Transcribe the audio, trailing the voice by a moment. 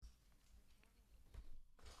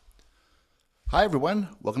Hi, everyone.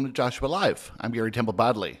 Welcome to Joshua Live. I'm Gary Temple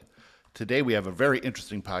Bodley. Today, we have a very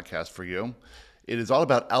interesting podcast for you. It is all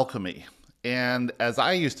about alchemy. And as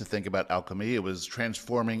I used to think about alchemy, it was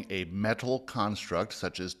transforming a metal construct,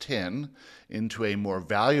 such as tin, into a more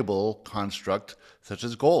valuable construct, such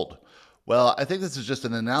as gold. Well, I think this is just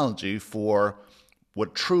an analogy for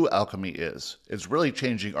what true alchemy is. It's really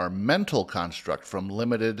changing our mental construct from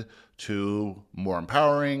limited to more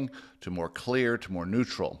empowering, to more clear, to more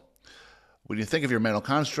neutral. When you think of your mental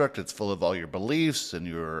construct, it's full of all your beliefs and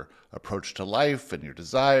your approach to life and your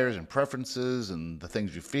desires and preferences and the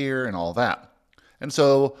things you fear and all that. And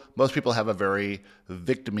so most people have a very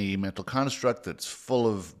victim-y mental construct that's full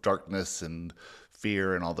of darkness and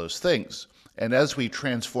fear and all those things. And as we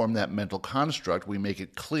transform that mental construct, we make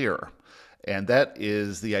it clear. And that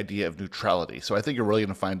is the idea of neutrality. So I think you're really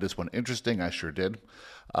going to find this one interesting. I sure did.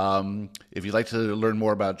 If you'd like to learn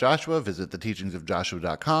more about Joshua, visit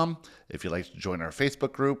theteachingsofjoshua.com. If you'd like to join our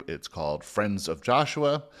Facebook group, it's called Friends of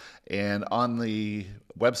Joshua. And on the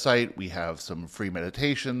website, we have some free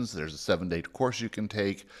meditations. There's a 7-day course you can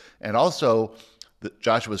take. And also,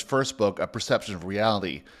 Joshua's first book, A Perception of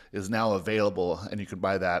Reality, is now available, and you can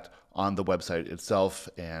buy that on the website itself.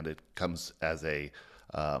 And it comes as a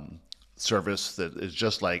service that is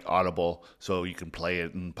just like Audible, so you can play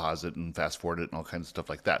it and pause it and fast forward it and all kinds of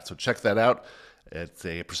stuff like that. So check that out. It's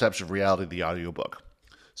A Perception of Reality, the audiobook.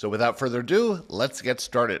 So without further ado, let's get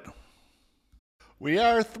started. We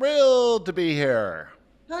are thrilled to be here.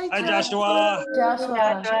 Hi, Joshua.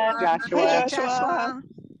 Joshua.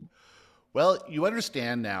 Well, you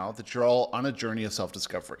understand now that you're all on a journey of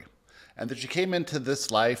self-discovery, and that you came into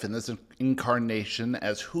this life and this incarnation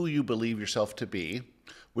as who you believe yourself to be,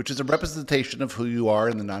 which is a representation of who you are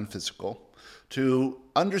in the non-physical, to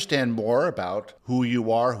understand more about who you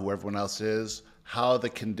are, who everyone else is, how the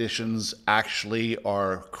conditions actually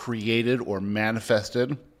are created or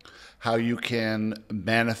manifested, how you can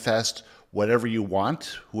manifest whatever you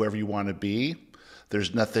want, whoever you want to be.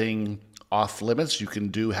 There's nothing off limits. You can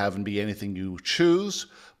do, have, and be anything you choose,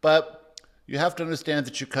 but you have to understand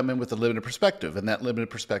that you come in with a limited perspective, and that limited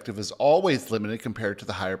perspective is always limited compared to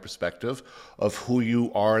the higher perspective of who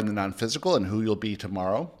you are in the non-physical and who you'll be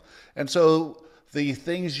tomorrow. And so the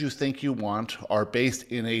things you think you want are based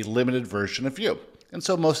in a limited version of you. And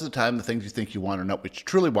so most of the time, the things you think you want are not what you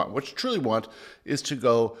truly want. What you truly want is to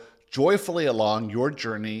go joyfully along your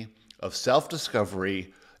journey of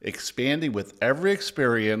self-discovery, expanding with every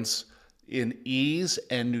experience in ease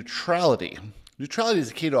and neutrality. Neutrality is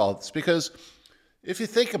the key to all this, because if you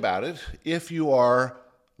think about it, if you are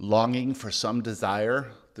longing for some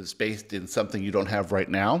desire that's based in something you don't have right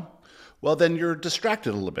now, well, then you're distracted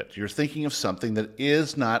a little bit. You're thinking of something that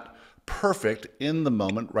is not perfect in the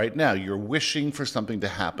moment right now. You're wishing for something to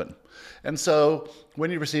happen. And so when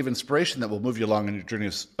you receive inspiration that will move you along on your journey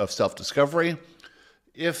of self-discovery,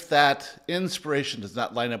 if that inspiration does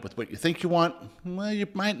not line up with what you think you want, well, you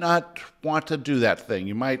might not want to do that thing.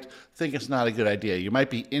 You might think it's not a good idea. You might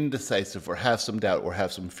be indecisive or have some doubt or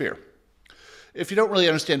have some fear. If you don't really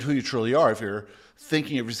understand who you truly are, if you're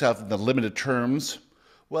thinking of yourself in the limited terms,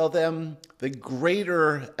 well, then the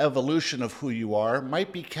greater evolution of who you are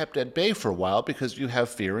might be kept at bay for a while because you have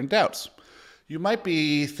fear and doubts. You might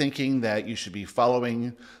be thinking that you should be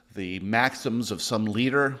following the maxims of some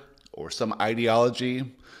leader or some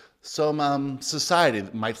ideology. Some society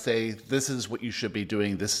might say, this is what you should be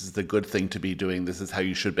doing, this is the good thing to be doing, this is how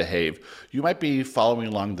you should behave. You might be following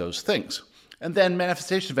along those things. And then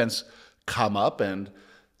manifestation events come up and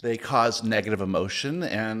they cause negative emotion,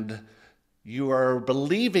 and you are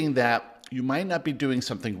believing that you might not be doing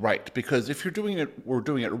something right, because if we're doing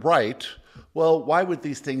it right, well, why would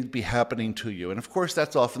these things be happening to you? And of course,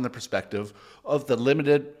 that's often the perspective of the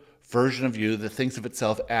limited version of you that thinks of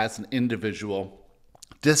itself as an individual,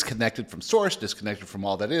 disconnected from source, disconnected from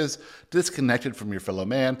all that is, disconnected from your fellow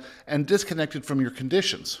man, and disconnected from your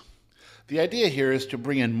conditions. The idea here is to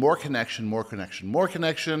bring in more connection,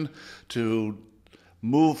 to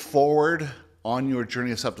move forward on your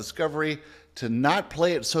journey of self-discovery, to not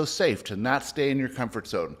play it so safe, to not stay in your comfort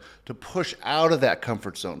zone, to push out of that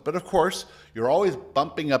comfort zone. But of course, you're always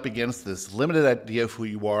bumping up against this limited idea of who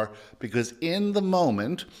you are, because in the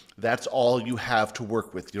moment, that's all you have to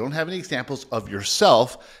work with. You don't have any examples of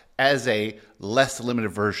yourself as a less limited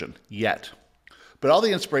version yet. But all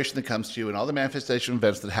the inspiration that comes to you and all the manifestation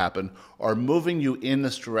events that happen are moving you in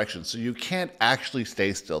this direction. So you can't actually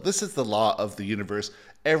stay still. This is the law of the universe.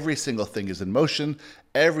 Every single thing is in motion.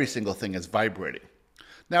 Every single thing is vibrating.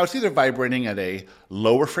 Now, it's either vibrating at a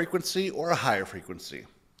lower frequency or a higher frequency.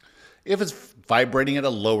 If it's vibrating at a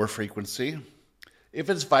lower frequency,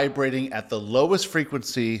 if it's vibrating at the lowest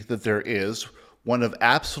frequency that there is, one of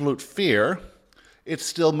absolute fear, it's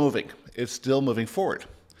still moving. It's still moving forward.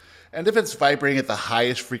 And if it's vibrating at the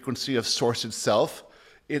highest frequency of Source itself,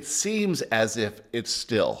 it seems as if it's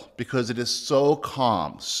still because it is so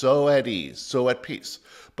calm, so at ease, so at peace.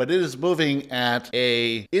 But it is moving at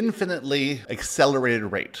an infinitely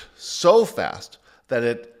accelerated rate, so fast that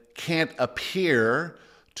it can't appear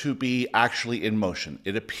to be actually in motion.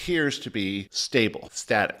 It appears to be stable,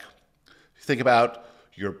 static. Think about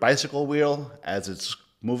your bicycle wheel as it's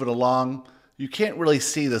moving along. You can't really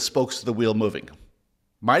see the spokes of the wheel moving.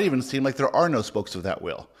 Might even seem like there are no spokes of that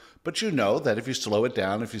wheel. But you know that if you slow it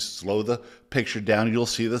down, if you slow the picture down, you'll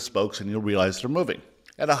see the spokes and you'll realize they're moving.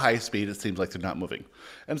 At a high speed, it seems like they're not moving.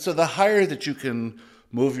 And so the higher that you can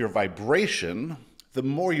move your vibration, the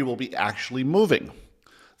more you will be actually moving.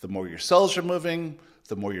 The more your cells are moving,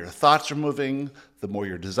 the more your thoughts are moving, the more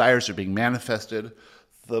your desires are being manifested,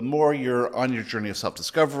 the more you're on your journey of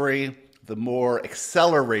self-discovery, the more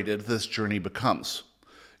accelerated this journey becomes.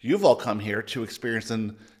 You've all come here to experience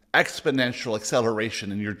an exponential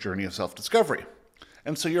acceleration in your journey of self-discovery.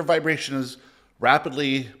 And so your vibration is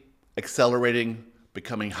rapidly accelerating,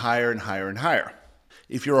 becoming higher and higher and higher.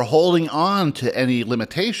 If you're holding on to any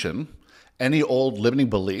limitation, any old limiting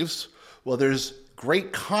beliefs, well, there's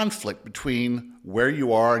great conflict between where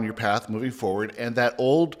you are in your path moving forward and that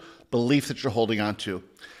old belief that you're holding on to.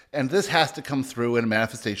 And this has to come through in a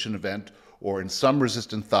manifestation event or in some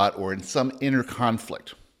resistant thought or in some inner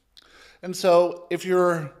conflict. And so if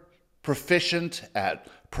you're proficient at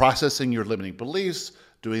processing your limiting beliefs,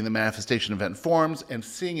 doing the manifestation event forms, and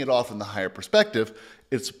seeing it all from the higher perspective,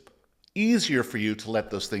 it's easier for you to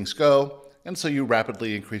let those things go, and so you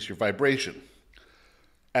rapidly increase your vibration.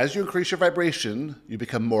 As you increase your vibration, you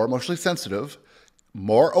become more emotionally sensitive,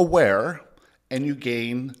 more aware, and you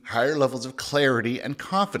gain higher levels of clarity and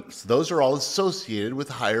confidence. Those are all associated with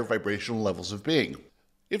higher vibrational levels of being.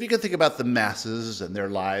 If you can think about the masses and their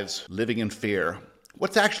lives living in fear,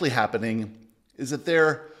 what's actually happening is that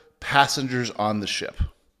they're passengers on the ship.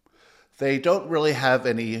 They don't really have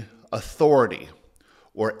any authority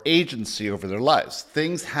or agency over their lives.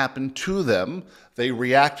 Things happen to them, they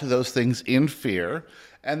react to those things in fear,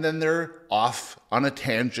 and then they're off on a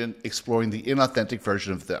tangent exploring the inauthentic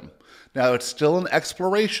version of them. Now, it's still an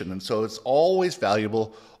exploration, and so it's always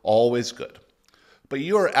valuable, always good. But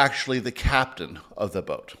you are actually the captain of the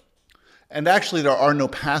boat. And actually, there are no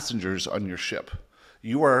passengers on your ship.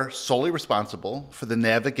 You are solely responsible for the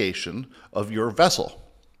navigation of your vessel.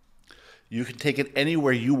 You can take it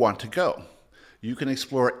anywhere you want to go. You can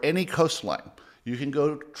explore any coastline. You can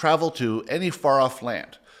go travel to any far-off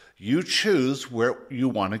land. You choose where you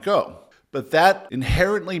want to go. But that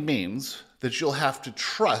inherently means that you'll have to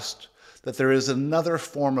trust that there is another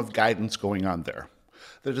form of guidance going on there.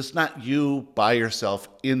 That it's not you by yourself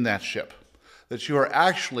in that ship. That you are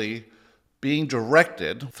actually being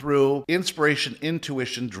directed through inspiration,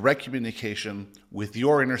 intuition, direct communication with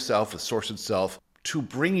your inner self, with Source itself, to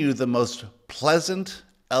bring you the most pleasant,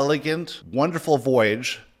 elegant, wonderful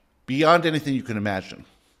voyage beyond anything you can imagine.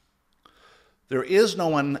 There is no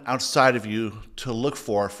one outside of you to look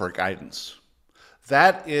for guidance.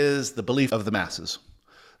 That is the belief of the masses.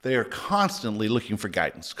 They are constantly looking for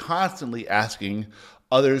guidance, constantly asking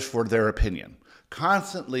others for their opinion,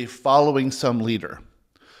 constantly following some leader.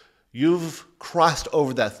 You've crossed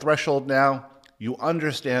over that threshold now. You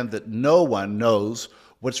understand that no one knows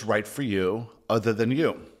what's right for you other than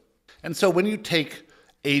you. And so when you take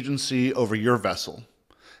agency over your vessel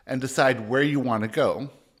and decide where you want to go,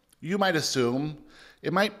 you might assume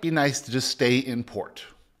it might be nice to just stay in port.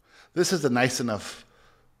 This is a nice enough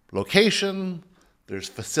location. There's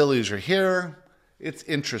facilities are here. It's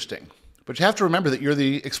interesting. But you have to remember that you're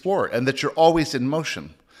the explorer and that you're always in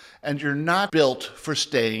motion. And you're not built for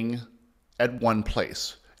staying at one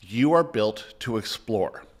place. You are built to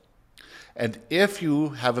explore. And if you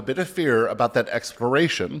have a bit of fear about that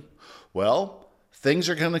exploration, well, things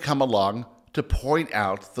are going to come along to point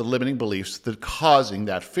out the limiting beliefs that are causing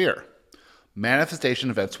that fear. Manifestation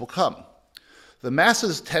events will come. The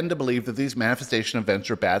masses tend to believe that these manifestation events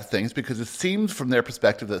are bad things because it seems from their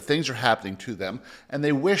perspective that things are happening to them and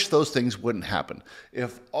they wish those things wouldn't happen.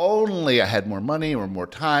 If only I had more money or more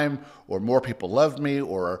time or more people loved me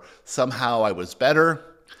or somehow I was better,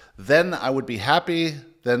 then I would be happy,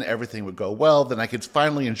 then everything would go well, then I could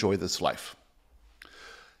finally enjoy this life.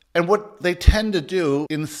 And what they tend to do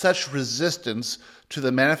in such resistance to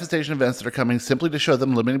the manifestation events that are coming simply to show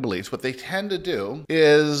them limiting beliefs, what they tend to do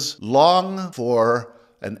is long for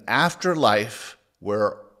an afterlife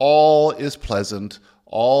where all is pleasant,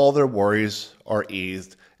 all their worries are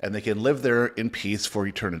eased, and they can live there in peace for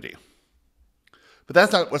eternity. But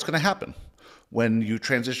that's not what's going to happen. when you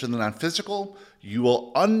transition to the non-physical, you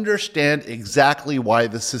will understand exactly why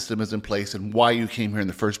the system is in place and why you came here in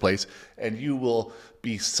the first place. And you will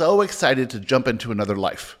be so excited to jump into another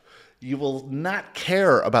life. You will not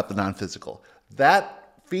care about the non-physical. That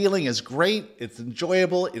feeling is great, it's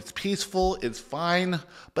enjoyable, it's peaceful, it's fine,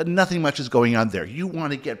 but nothing much is going on there. You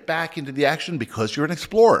want to get back into the action because you're an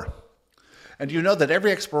explorer. And you know that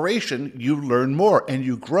every exploration, you learn more and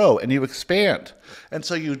you grow and you expand. And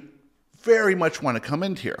so you very much want to come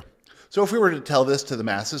in here. So if we were to tell this to the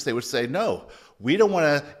masses, they would say, no, we don't want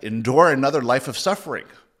to endure another life of suffering.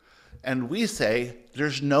 And we say,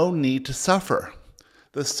 there's no need to suffer.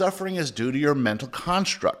 The suffering is due to your mental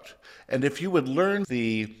construct. And if you would learn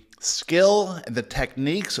the skill and the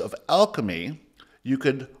techniques of alchemy, you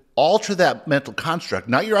could alter that mental construct,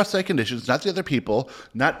 not your outside conditions, not the other people,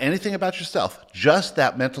 not anything about yourself, just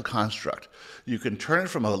that mental construct. You can turn it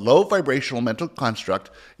from a low vibrational mental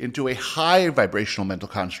construct into a high vibrational mental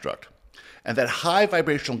construct. And that high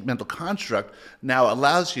vibrational mental construct now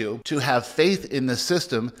allows you to have faith in the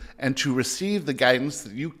system and to receive the guidance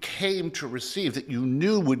that you came to receive, that you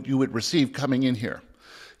knew you would receive coming in here.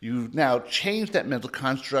 You've now changed that mental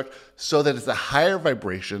construct so that it's a higher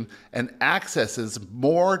vibration and accesses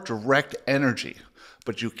more direct energy.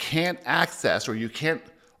 But you can't access or you can't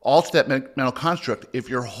alter that mental construct if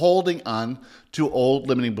you're holding on to old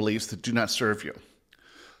limiting beliefs that do not serve you.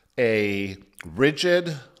 A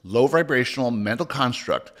rigid, low vibrational mental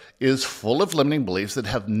construct is full of limiting beliefs that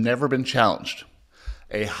have never been challenged.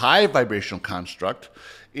 A high vibrational construct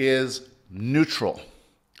is neutral.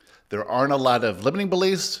 There aren't a lot of limiting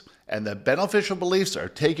beliefs, and the beneficial beliefs are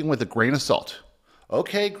taken with a grain of salt.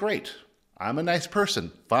 Okay, great. I'm a nice person.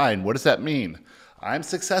 Fine. What does that mean? I'm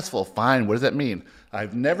successful. Fine. What does that mean?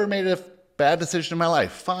 I've never made a bad decision in my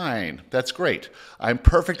life. Fine. That's great. I'm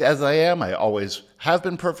perfect as I am. I always have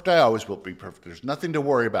been perfect. I always will be perfect. There's nothing to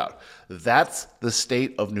worry about. That's the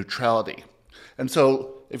state of neutrality. And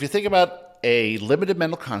so if you think about a limited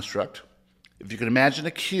mental construct, if you can imagine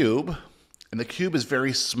a cube, and the cube is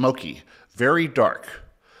very smoky, very dark.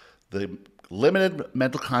 The limited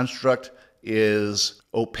mental construct is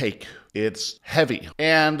opaque. It's heavy.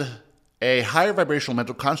 And a higher vibrational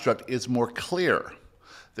mental construct is more clear.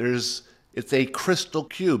 It's a crystal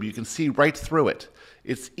cube. You can see right through it.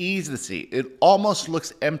 It's easy to see. It almost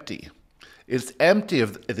looks empty. It's empty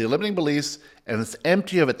of the limiting beliefs, and it's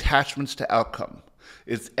empty of attachments to outcome.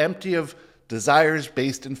 It's empty of desires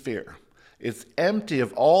based in fear. It's empty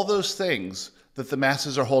of all those things that the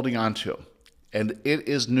masses are holding on to, and it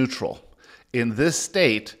is neutral. In this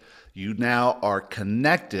state, you now are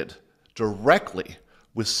connected directly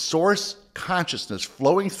with source consciousness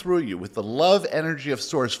flowing through you, with the love energy of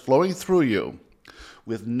source flowing through you,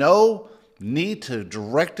 with no need to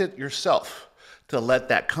direct it yourself, to let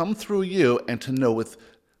that come through you and to know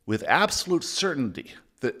with absolute certainty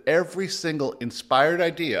that every single inspired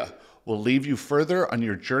idea will leave you further on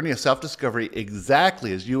your journey of self-discovery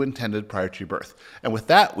exactly as you intended prior to your birth. And with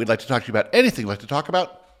that, we'd like to talk to you about anything you'd like to talk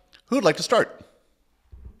about. Who'd like to start?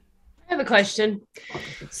 I have a question.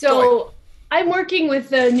 So I'm working with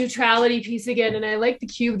the neutrality piece again, and I like the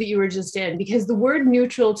cube that you were just in because the word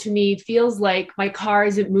neutral to me feels like my car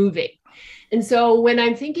isn't moving. And so when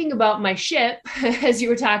I'm thinking about my ship, as you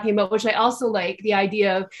were talking about, which I also like the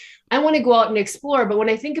idea of, I want to go out and explore. But when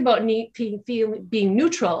I think about being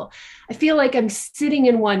neutral, I feel like I'm sitting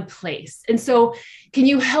in one place. And so can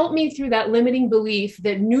you help me through that limiting belief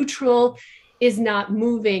that neutral is not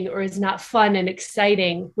moving or is not fun and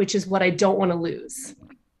exciting, which is what I don't want to lose?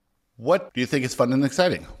 What do you think is fun and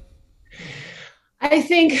exciting? I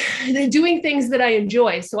think doing things that I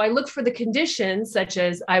enjoy. So I look for the conditions, such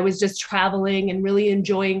as I was just traveling and really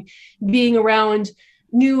enjoying being around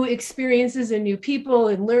new experiences and new people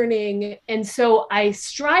and learning. And so I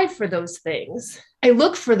strive for those things. I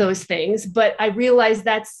look for those things, but I realize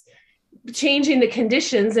that's changing the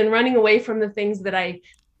conditions and running away from the things that I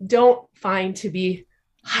don't find to be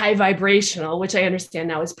high vibrational, which I understand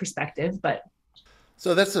now is perspective, but.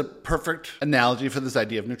 So that's a perfect analogy for this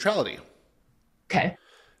idea of neutrality. Okay.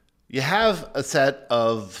 You have a set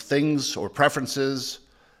of things or preferences,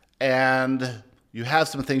 and you have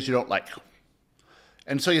some things you don't like.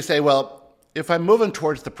 And so you say, well, if I'm moving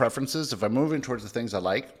towards the preferences, if I'm moving towards the things I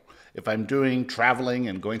like, if I'm doing traveling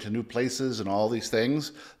and going to new places and all these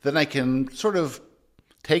things, then I can sort of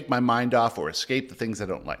take my mind off or escape the things I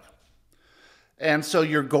don't like. And so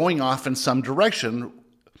you're going off in some direction,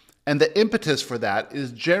 and the impetus for that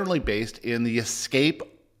is generally based in the escape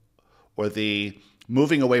or the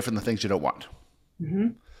moving away from the things you don't want. Mm-hmm.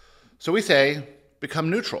 So we say, become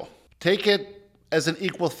neutral. Take it as an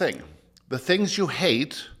equal thing. The things you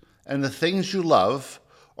hate and the things you love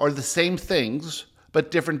are the same things,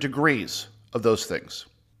 but different degrees of those things.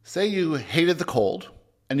 Say you hated the cold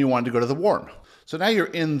and you wanted to go to the warm. So now you're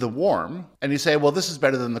in the warm and you say, well, this is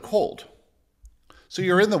better than the cold. So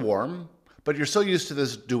you're in the warm, but you're so used to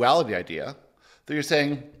this duality idea that you're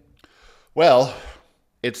saying, well,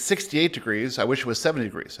 it's 68 degrees, I wish it was 70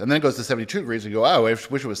 degrees. And then it goes to 72 degrees and you go, oh, I wish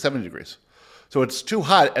it was 70 degrees. So it's too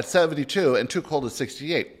hot at 72 and too cold at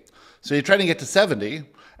 68. So you're trying to get to 70,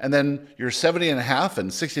 and then you're 70 and a half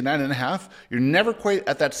and 69 and a half. You're never quite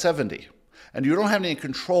at that 70. And you don't have any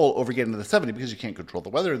control over getting to the 70 because you can't control the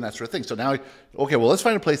weather and that sort of thing. So now, okay, well, let's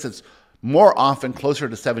find a place that's more often closer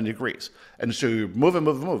to 70 degrees. And so you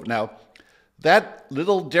move. Now, that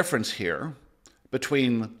little difference here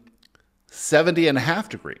between 70 and a half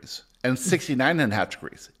degrees and 69 and a half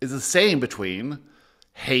degrees is the same between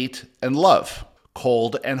hate and love,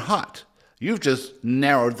 cold and hot. You've just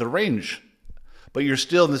narrowed the range, but you're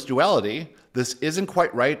still in this duality. This isn't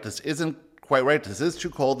quite right. This isn't quite right. This is too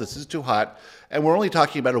cold. This is too hot. And we're only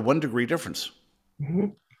talking about a 1 degree difference. Mm-hmm.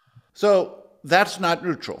 So that's not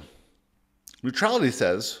neutral. Neutrality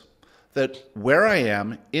says that where I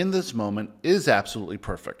am in this moment is absolutely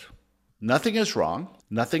perfect. Nothing is wrong.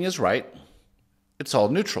 Nothing is right. It's all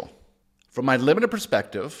neutral. From my limited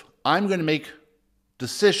perspective, I'm going to make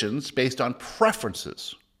decisions based on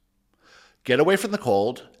preferences. Get away from the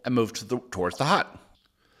cold and move towards the hot.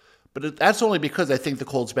 But that's only because I think the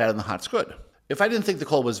cold's bad and the hot's good. If I didn't think the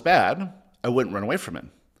cold was bad, I wouldn't run away from it.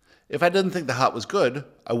 If I didn't think the hot was good,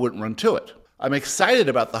 I wouldn't run to it. I'm excited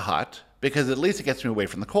about the hot because at least it gets me away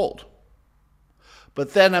from the cold.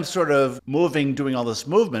 But then I'm sort of doing all this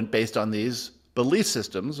movement based on these belief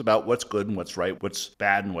systems about what's good and what's right, what's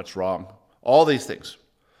bad and what's wrong, all these things.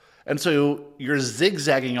 And so you're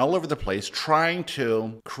zigzagging all over the place, trying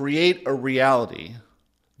to create a reality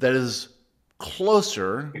that is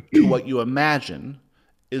closer to what you imagine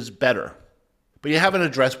is better. But you haven't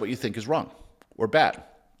addressed what you think is wrong or bad.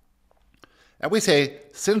 And we say,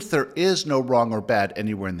 since there is no wrong or bad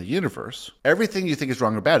anywhere in the universe, everything you think is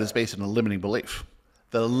wrong or bad is based on a limiting belief.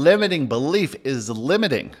 The limiting belief is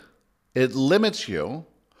limiting. It limits you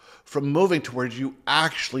from moving to where you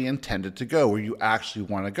actually intended to go, where you actually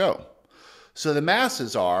want to go. So the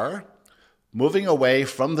masses are moving away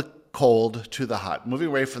from the cold to the hot, moving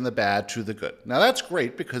away from the bad to the good. Now that's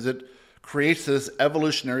great because it creates this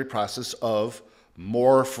evolutionary process of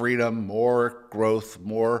more freedom, more growth,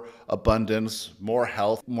 more abundance, more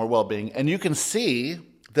health, more well-being. And you can see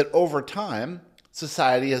that over time,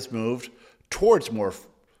 society has moved towards more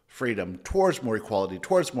freedom, towards more equality,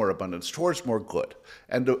 towards more abundance, towards more good,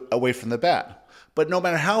 and away from the bad. But no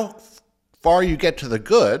matter how far you get to the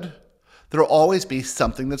good, there'll always be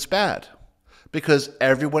something that's bad because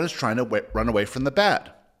everyone is trying to run away from the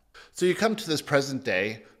bad. So you come to this present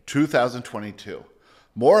day, 2022,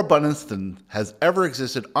 more abundance than has ever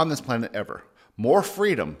existed on this planet ever, more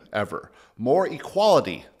freedom ever, more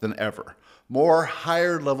equality than ever, more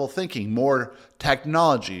higher level thinking, more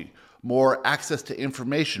technology, more access to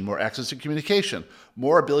information, more access to communication,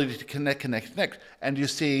 more ability to connect. And you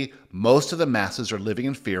see most of the masses are living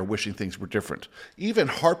in fear, wishing things were different, even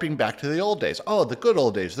harping back to the old days. Oh, the good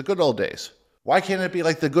old days, the good old days. Why can't it be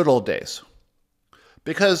like the good old days?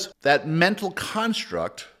 Because that mental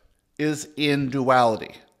construct is in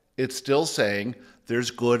duality. It's still saying there's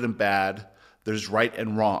good and bad, there's right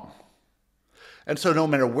and wrong. And so no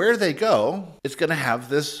matter where they go, it's going to have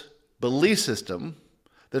this belief system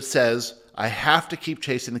that says, I have to keep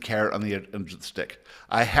chasing the carrot on the end of the stick.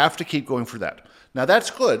 I have to keep going for that. Now that's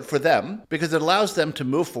good for them because it allows them to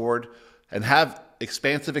move forward and have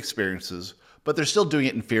expansive experiences, but they're still doing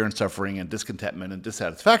it in fear and suffering and discontentment and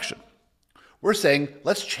dissatisfaction. We're saying,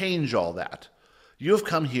 let's change all that. You have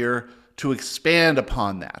come here to expand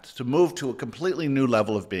upon that, to move to a completely new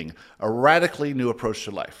level of being, a radically new approach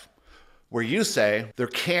to life, where you say there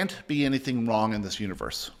can't be anything wrong in this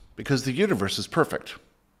universe because the universe is perfect.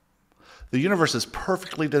 The universe is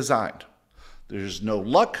perfectly designed. There's no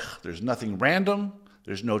luck, there's nothing random,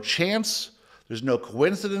 there's no chance, there's no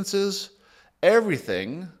coincidences.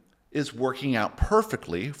 Everything is working out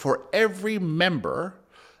perfectly for every member,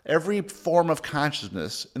 every form of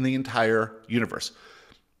consciousness in the entire universe.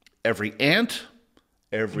 Every ant,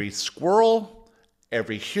 every squirrel,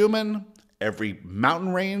 every human, every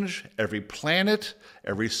mountain range, every planet,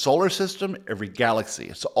 every solar system, every galaxy.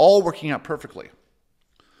 It's all working out perfectly.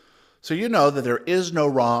 So you know that there is no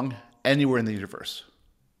wrong anywhere in the universe.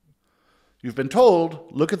 You've been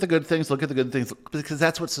told, look at the good things, because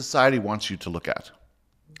that's what society wants you to look at.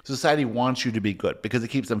 Society wants you to be good because it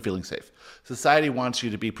keeps them feeling safe. Society wants you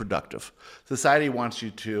to be productive. Society wants you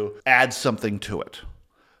to add something to it.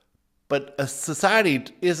 But a society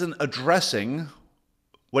isn't addressing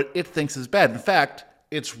what it thinks is bad. In fact,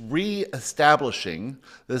 it's reestablishing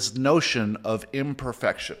this notion of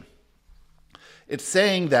imperfection. It's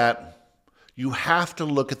saying that you have to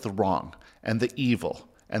look at the wrong and the evil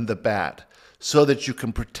and the bad so that you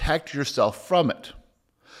can protect yourself from it.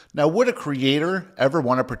 Now, would a creator ever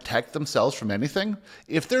want to protect themselves from anything?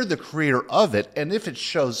 If they're the creator of it, and if it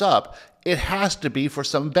shows up, it has to be for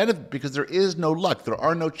some benefit because there is no luck. There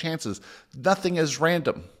are no chances. Nothing is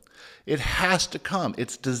random. It has to come.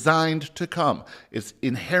 It's designed to come. It's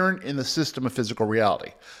inherent in the system of physical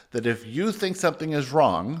reality that if you think something is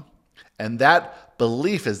wrong, and that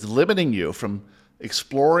belief is limiting you from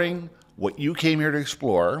exploring what you came here to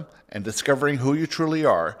explore and discovering who you truly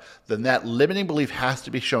are, then that limiting belief has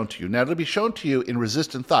to be shown to you. Now, it'll be shown to you in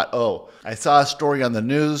resistant thought. Oh, I saw a story on the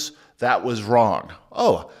news. That was wrong.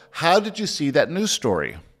 Oh, how did you see that news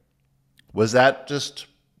story? Was that just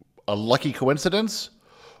a lucky coincidence?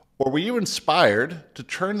 Or were you inspired to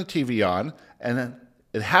turn the TV on and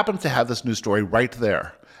it happened to have this news story right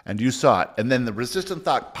there and you saw it, and then the resistant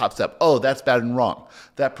thought pops up, oh, that's bad and wrong.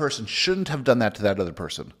 That person shouldn't have done that to that other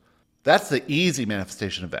person. That's the easy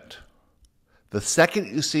manifestation event. The second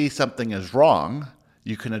you see something is wrong,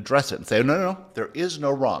 you can address it and say, no, there is no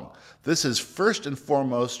wrong. This is first and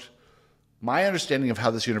foremost my understanding of how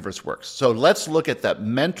this universe works. So let's look at that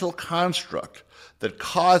mental construct that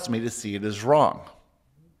caused me to see it as wrong.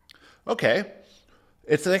 Okay,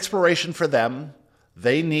 it's an exploration for them.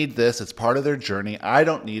 They need this. It's part of their journey. I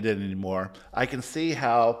don't need it anymore. I can see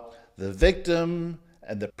how the victim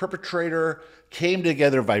and the perpetrator came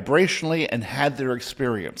together vibrationally and had their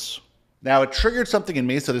experience. Now, it triggered something in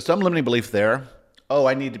me, so there's some limiting belief there. Oh,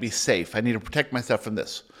 I need to be safe. I need to protect myself from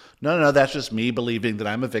this. No, that's just me believing that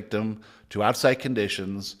I'm a victim to outside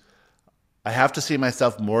conditions. I have to see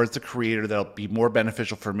myself more as the creator. That'll be more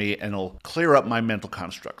beneficial for me and it'll clear up my mental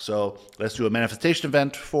construct. So let's do a manifestation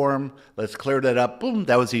event form. Let's clear that up. Boom,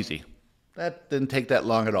 that was easy. That didn't take that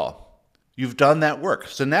long at all. You've done that work.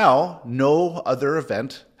 So now no other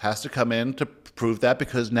event has to come in to prove that,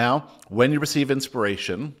 because now when you receive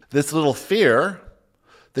inspiration, this little fear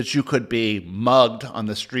that you could be mugged on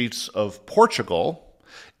the streets of Portugal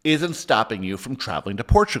isn't stopping you from traveling to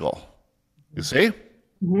Portugal. You see?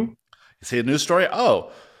 Mm-hmm. You see a news story?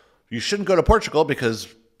 Oh, you shouldn't go to Portugal because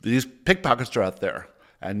these pickpockets are out there.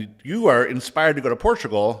 And you are inspired to go to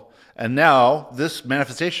Portugal. And now this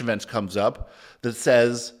manifestation event comes up that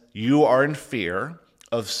says you are in fear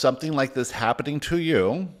of something like this happening to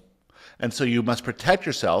you. And so you must protect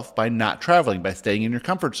yourself by not traveling, by staying in your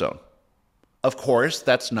comfort zone. Of course,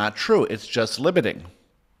 that's not true. It's just limiting.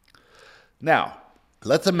 Now,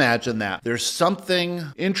 let's imagine that there's something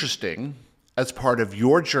interesting as part of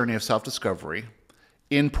your journey of self-discovery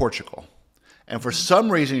in Portugal. And for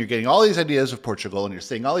some reason, you're getting all these ideas of Portugal and you're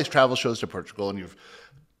seeing all these travel shows to Portugal and you've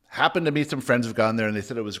happened to meet some friends who've gone there and they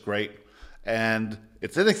said it was great. And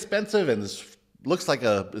it's inexpensive and it looks like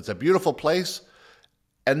it's a beautiful place.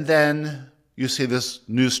 And then you see this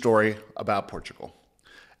news story about Portugal.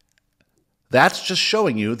 That's just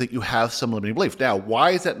showing you that you have some limiting belief. Now,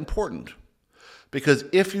 why is that important? Because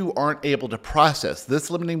if you aren't able to process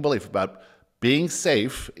this limiting belief about being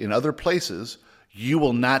safe in other places, you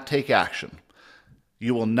will not take action.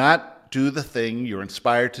 You will not do the thing you're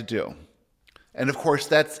inspired to do. And of course,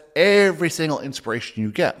 that's every single inspiration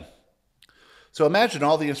you get. So imagine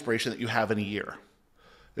all the inspiration that you have in a year.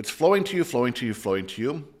 It's flowing to you, flowing to you, flowing to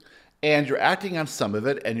you. And you're acting on some of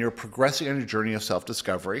it and you're progressing on your journey of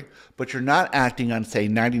self-discovery, but you're not acting on, say,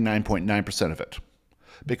 99.9% of it.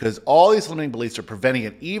 Because all these limiting beliefs are preventing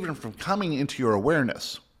it even from coming into your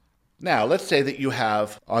awareness. Now, let's say that you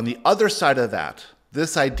have, on the other side of that,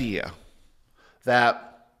 this idea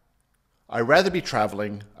that I'd rather be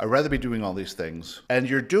traveling, I'd rather be doing all these things, and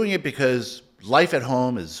you're doing it because life at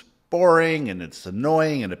home is boring and it's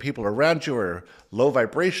annoying and the people around you are low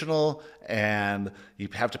vibrational and you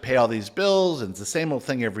have to pay all these bills and it's the same old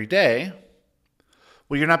thing every day.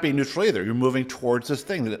 Well, you're not being neutral either. You're moving towards this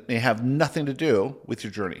thing that may have nothing to do with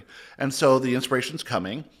your journey. And so the inspiration's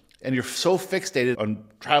coming and you're so fixated on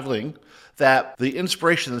traveling that the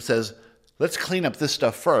inspiration that says, let's clean up this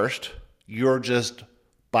stuff first, you're just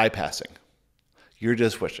bypassing. You're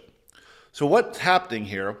just wishing. So what's happening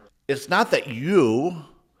here, it's not that you,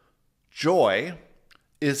 Joy,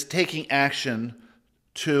 is taking action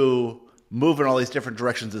to move in all these different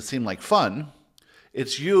directions that seem like fun.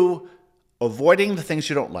 It's you avoiding the things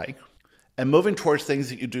you don't like and moving towards things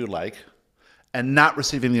that you do like and not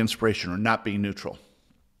receiving the inspiration or not being neutral.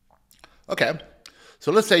 Okay,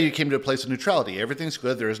 so let's say you came to a place of neutrality. Everything's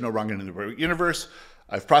good. There is no wrong in the universe.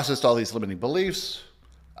 I've processed all these limiting beliefs.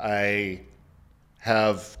 I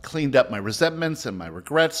have cleaned up my resentments and my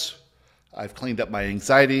regrets. I've cleaned up my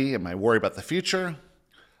anxiety and my worry about the future.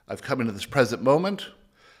 I've come into this present moment.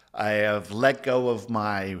 I have let go of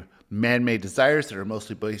my man-made desires that are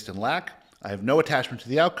mostly based in lack. I have no attachment to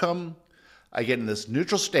the outcome. I get in this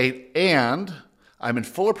neutral state, and I'm in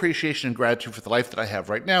full appreciation and gratitude for the life that I have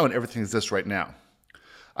right now and everything that exists right now.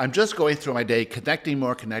 I'm just going through my day, connecting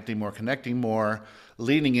more,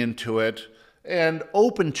 leaning into it, and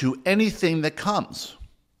open to anything that comes.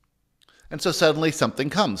 And so suddenly something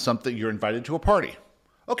comes, something you're invited to a party.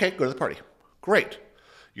 Okay, go to the party. Great.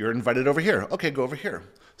 You're invited over here. Okay, go over here.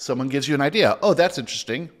 Someone gives you an idea. Oh, that's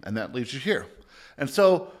interesting. And that leads you here. And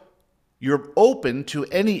so you're open to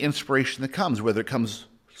any inspiration that comes, whether it comes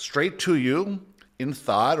straight to you in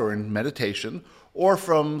thought or in meditation, or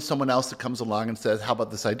from someone else that comes along and says, how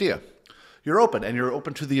about this idea? You're open, and you're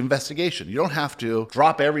open to the investigation. You don't have to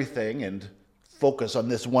drop everything and focus on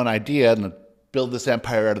this one idea and build this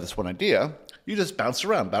empire out of this one idea. You just bounce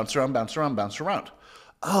around.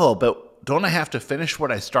 Oh, but don't I have to finish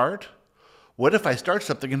what I start? What if I start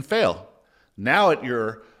something and fail? Now at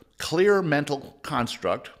your clear mental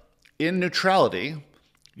construct, in neutrality,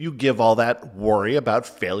 you give all that worry about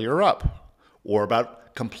failure up or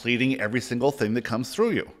about completing every single thing that comes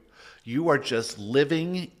through you. You are just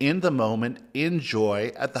living in the moment, in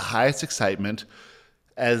joy, at the highest excitement,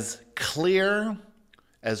 as clear,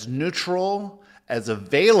 as neutral, as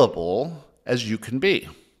available as you can be.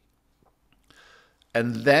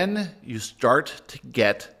 And then you start to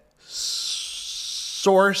get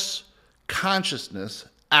source consciousness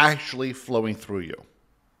actually flowing through you.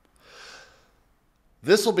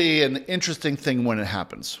 This will be an interesting thing when it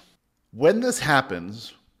happens. When this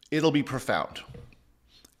happens, it'll be profound.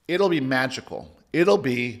 It'll be magical. It'll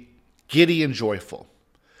be giddy and joyful.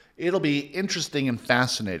 It'll be interesting and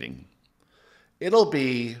fascinating. It'll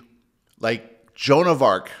be like Joan of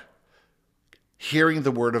Arc hearing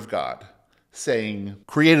the word of God saying,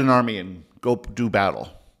 create an army and go do battle.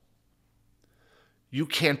 You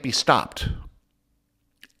can't be stopped.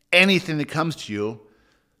 Anything that comes to you,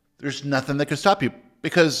 there's nothing that can stop you.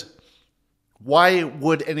 Because why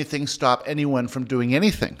would anything stop anyone from doing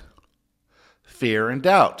anything? Fear and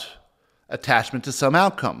doubt, attachment to some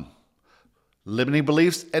outcome, limiting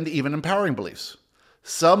beliefs, and even empowering beliefs.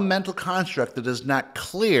 Some mental construct that is not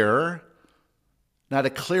a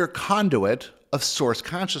clear conduit of source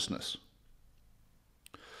consciousness.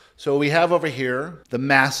 So we have over here the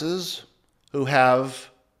masses who have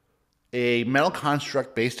a mental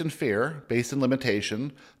construct based in fear, based in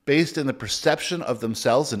limitation, based in the perception of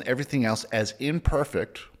themselves and everything else as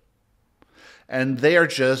imperfect. And they are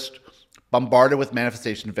just bombarded with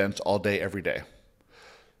manifestation events all day, every day.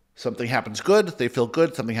 Something happens good, they feel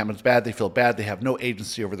good. Something happens bad, they feel bad. They have no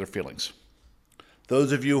agency over their feelings.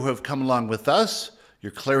 Those of you who have come along with us,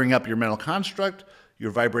 you're clearing up your mental construct.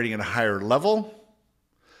 You're vibrating at a higher level.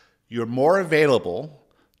 You're more available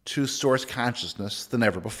to source consciousness than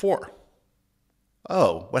ever before.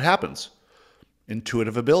 Oh, what happens?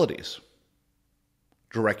 Intuitive abilities,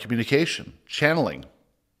 direct communication, channeling,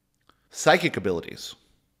 psychic abilities,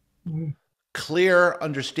 clear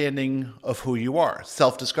understanding of who you are,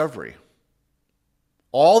 self-discovery.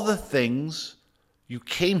 All the things you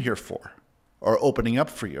came here for are opening up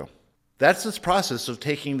for you. That's this process of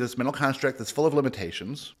taking this mental construct that's full of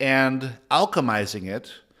limitations and alchemizing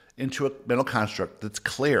it into a mental construct that's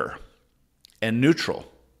clear and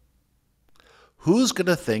neutral. Who's going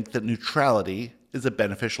to think that neutrality is a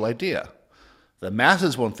beneficial idea? The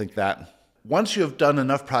masses won't think that. Once you have done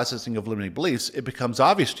enough processing of limiting beliefs, it becomes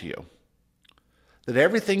obvious to you that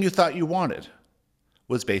everything you thought you wanted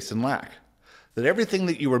was based in lack. That everything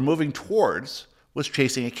that you were moving towards was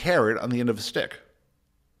chasing a carrot on the end of a stick.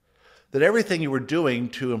 That everything you were doing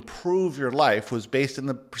to improve your life was based in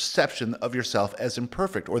the perception of yourself as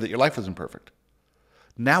imperfect, or that your life was imperfect.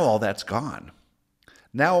 Now all that's gone.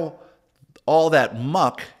 Now all that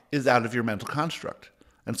muck is out of your mental construct.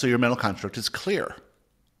 And so your mental construct is clear.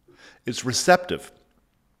 It's receptive.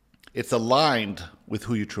 It's aligned with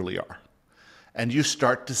who you truly are. And you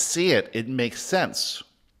start to see it. It makes sense.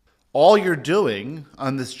 All you're doing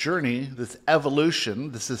on this journey, this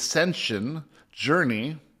evolution, this ascension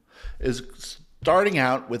journey, is starting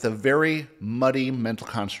out with a very muddy mental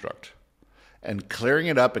construct and clearing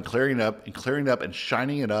it up and clearing it up and clearing it up and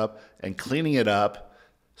shining it up and cleaning it up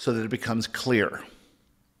so that it becomes clear.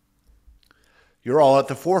 You're all at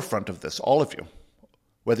the forefront of this, all of you,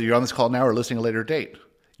 whether you're on this call now or listening at a later date.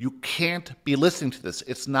 You can't be listening to this.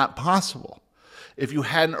 It's not possible. If you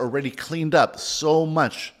hadn't already cleaned up so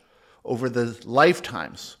much over the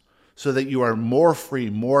lifetimes so that you are more free,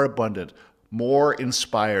 more abundant, more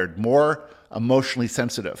inspired, more emotionally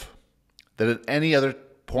sensitive than at any other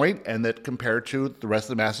point, and that compared to the rest of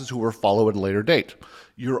the masses who will follow at a later date.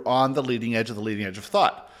 You're on the leading edge of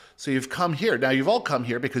thought. So you've come here. Now, you've all come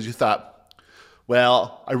here because you thought,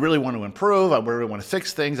 well, I really want to improve. I really want to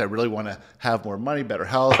fix things. I really want to have more money, better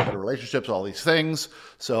health, better relationships, all these things.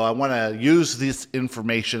 So I want to use this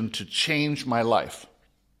information to change my life.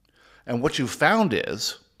 And what you found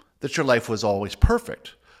is that your life was always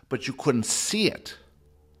perfect, but you couldn't see it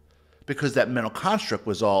because that mental construct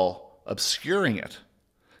was all obscuring it.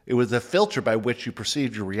 It was a filter by which you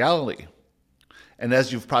perceived your reality. And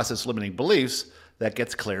as you've processed limiting beliefs, that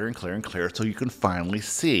gets clearer and clearer and clearer, so you can finally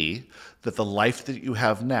see that the life that you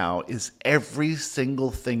have now is every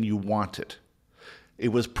single thing you wanted. It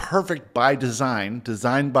was perfect by design,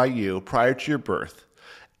 designed by you prior to your birth.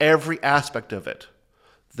 Every aspect of it.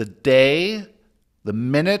 The day, the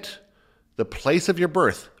minute, the place of your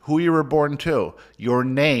birth, who you were born to, your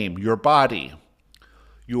name, your body,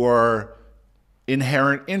 your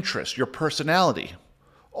inherent interest, your personality.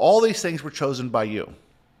 All these things were chosen by you.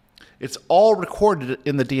 It's all recorded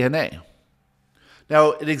in the DNA.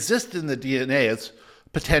 Now, it exists in the DNA as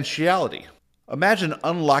potentiality. Imagine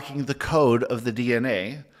unlocking the code of the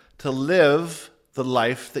DNA to live the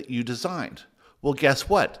life that you designed. Well, guess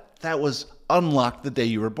what? That was unlocked the day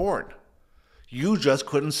you were born. You just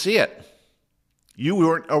couldn't see it. You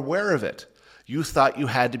weren't aware of it. You thought you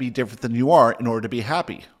had to be different than you are in order to be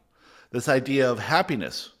happy. This idea of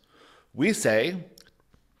happiness. We say,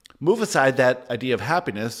 move aside that idea of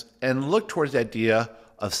happiness and look towards the idea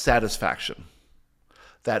of satisfaction.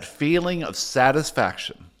 That feeling of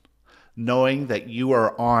satisfaction, knowing that you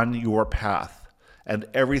are on your path and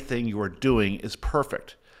everything you are doing is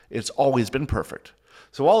perfect. It's always been perfect.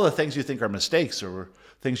 So all the things you think are mistakes or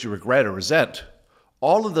things you regret or resent,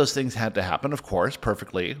 all of those things had to happen, of course,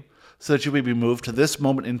 perfectly, so that you would be moved to this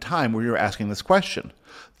moment in time where you're asking this question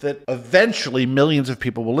that eventually millions of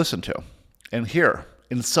people will listen to and hear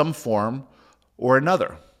in some form or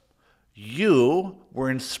another. You were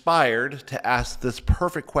inspired to ask this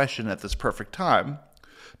perfect question at this perfect time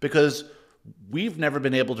because we've never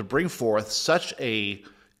been able to bring forth such a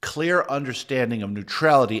clear understanding of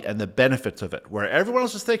neutrality and the benefits of it, where everyone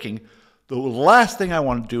else is thinking, the last thing I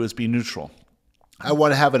want to do is be neutral. I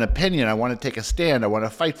want to have an opinion. I want to take a stand. I want to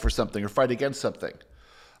fight for something or fight against something.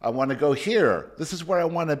 I want to go here. This is where I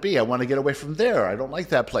want to be. I want to get away from there. I don't like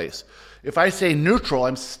that place. If I say neutral,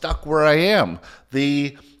 I'm stuck where I am.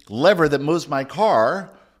 The lever that moves my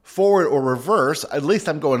car forward or reverse, at least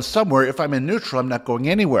I'm going somewhere. If I'm in neutral, I'm not going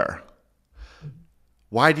anywhere.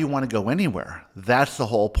 Why do you want to go anywhere? That's the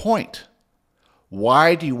whole point.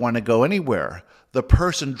 Why do you want to go anywhere? The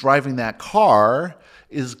person driving that car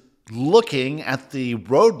is looking at the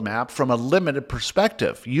roadmap from a limited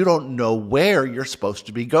perspective. You don't know where you're supposed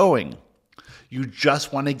to be going. You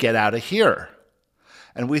just want to get out of here.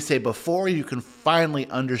 And we say before you can finally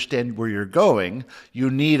understand where you're going, you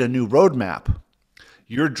need a new roadmap.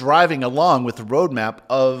 You're driving along with the roadmap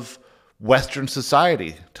of Western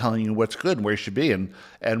society, telling you what's good and where you should be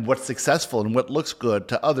and what's successful and what looks good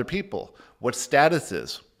to other people, what status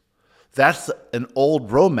is. That's an old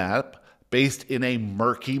roadmap based in a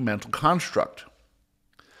murky mental construct.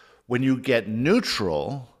 When you get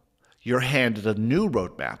neutral, you're handed a new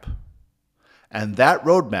roadmap. And that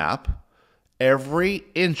roadmap, every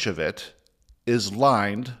inch of it, is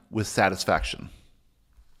lined with satisfaction.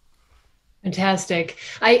 Fantastic.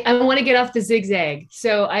 I want to get off the zigzag.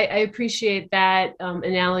 So I appreciate that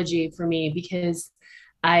analogy for me because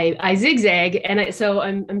I zigzag and so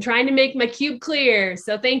I'm trying to make my cube clear.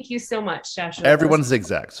 So thank you so much, Joshua. Everyone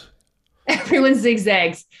zigzags. Everyone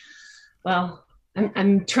zigzags. Well,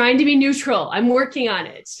 I'm trying to be neutral. I'm working on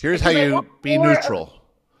it. Here's how you be neutral.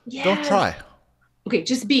 Yeah. Don't try. Okay,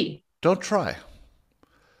 just be. Don't try.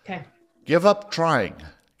 Okay. Give up trying.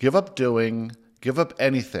 Give up doing. Give up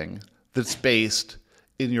anything that's based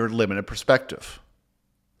in your limited perspective.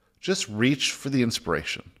 Just reach for the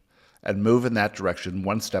inspiration and move in that direction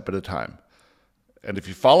one step at a time. And if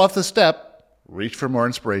you fall off the step, reach for more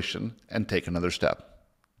inspiration and take another step.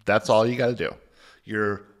 That's all you got to do.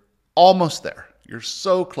 You're almost there. You're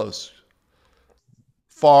so close.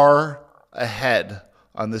 Far ahead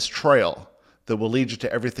on this trail that will lead you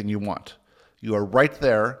to everything you want. You are right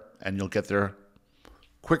there, and you'll get there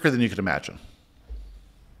quicker than you could imagine.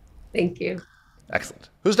 Thank you. Excellent.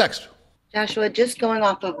 Who's next? Joshua, just going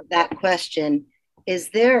off of that question, is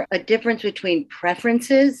there a difference between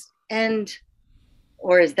preferences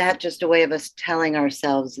or is that just a way of us telling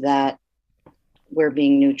ourselves that we're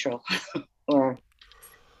being neutral? Or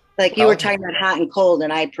like you were talking about hot and cold,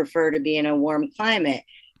 and I prefer to be in a warm climate.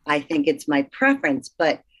 I think it's my preference,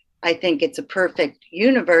 but I think it's a perfect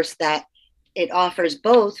universe that it offers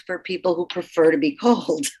both for people who prefer to be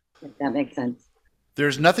cold, if that makes sense.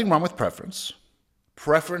 There's nothing wrong with preference.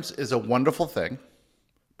 Preference is a wonderful thing,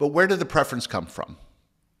 but where did the preference come from?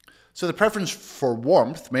 So the preference for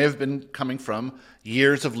warmth may have been coming from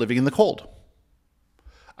years of living in the cold.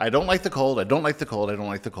 I don't like the cold, I don't like the cold, I don't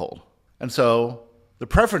like the cold. And so the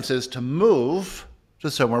preference is to move to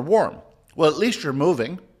somewhere warm. Well, at least you're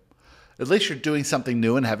moving. At least you're doing something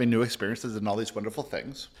new and having new experiences and all these wonderful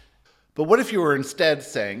things. But what if you were instead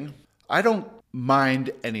saying, I don't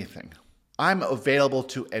mind anything. I'm available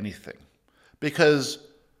to anything. Because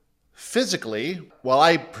physically, while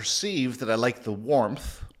I perceive that I like the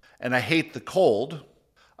warmth and I hate the cold,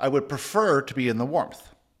 I would prefer to be in the warmth.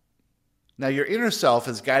 Now, your inner self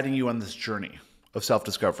is guiding you on this journey of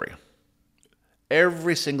self-discovery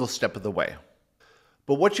every single step of the way.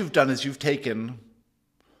 But what you've done is you've taken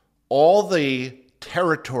all the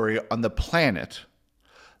territory on the planet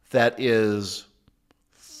that is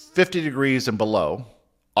 50 degrees and below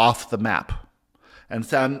off the map. And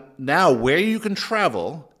so now where you can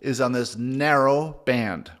travel is on this narrow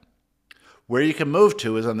band. Where you can move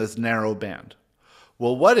to is on this narrow band.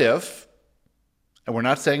 Well, what if, and we're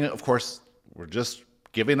not saying, of course, we're just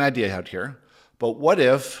giving an idea out here, but what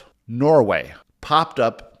if Norway popped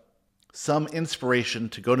up some inspiration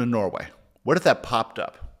to go to Norway? What if that popped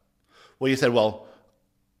up? Well, you said, well,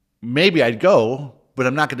 maybe I'd go, but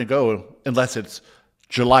I'm not going to go unless it's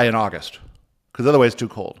July and August, because otherwise it's too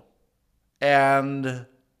cold. And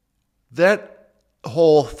that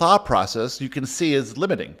whole thought process you can see is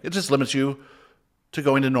limiting. It just limits you to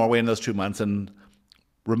going to Norway in those 2 months and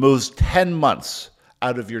removes 10 months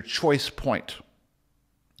out of your choice point.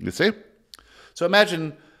 You see? So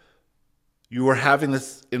imagine you were having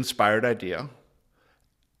this inspired idea,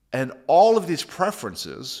 and all of these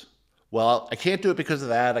preferences, well, I can't do it because of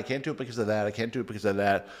that, I can't do it because of that, I can't do it because of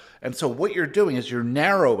that. And so what you're doing is you're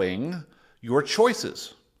narrowing your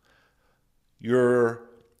choices. Your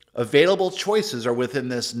available choices are within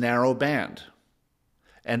this narrow band.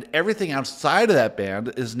 And everything outside of that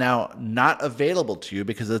band is now not available to you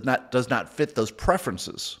because it does not fit those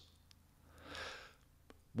preferences.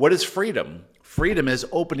 What is freedom? Freedom is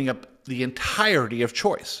opening up the entirety of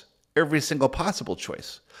choice, every single possible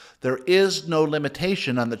choice. There is no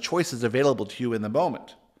limitation on the choices available to you in the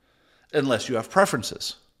moment, unless you have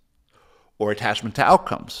preferences, or attachment to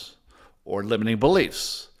outcomes, or limiting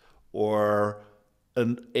beliefs, or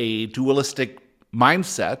a dualistic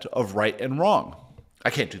mindset of right and wrong. I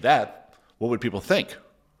can't do that. What would people think?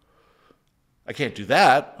 I can't do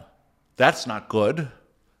that. That's not good.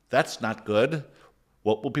 That's not good.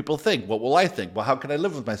 What will people think? What will I think? Well, how can I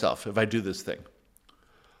live with myself if I do this thing?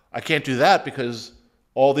 I can't do that because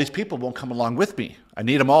all these people won't come along with me. I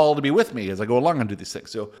need them all to be with me as I go along and do these things.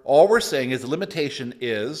 So all we're saying is the limitation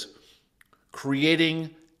is creating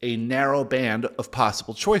a narrow band of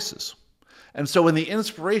possible choices. And so when the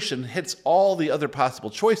inspiration hits all the other possible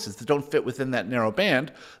choices that don't fit within that narrow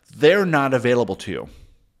band, they're not available to you.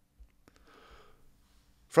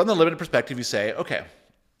 From the limited perspective, you say, okay,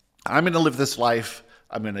 I'm going to live this life.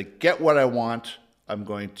 I'm going to get what I want. I'm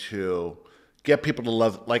going to get people to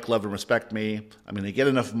love, and respect me. I'm going to get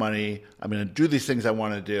enough money. I'm going to do these things I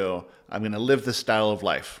want to do. I'm going to live this style of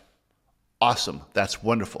life. Awesome. That's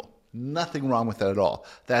wonderful. Nothing wrong with that at all.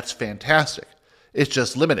 That's fantastic. It's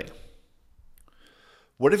just limiting.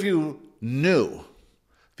 What if you knew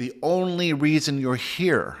the only reason you're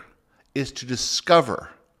here is to discover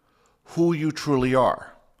who you truly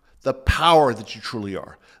are, the power that you truly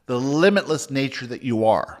are, the limitless nature that you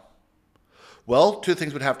are? Well, two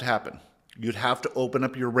things would have to happen. You'd have to open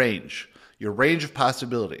up your range of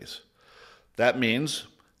possibilities. That means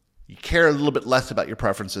you care a little bit less about your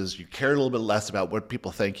preferences, you care a little bit less about what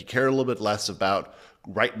people think, you care a little bit less about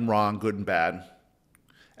right and wrong, good and bad.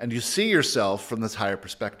 And you see yourself from this higher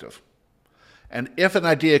perspective. And if an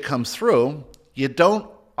idea comes through, you don't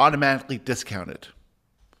automatically discount it.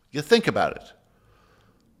 You think about it.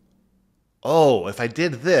 Oh, if I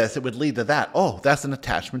did this, it would lead to that. Oh, that's an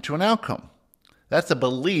attachment to an outcome. That's a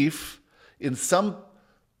belief in some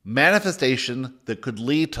manifestation that could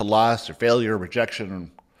lead to loss or failure or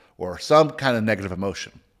rejection or some kind of negative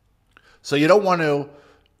emotion. So you don't want to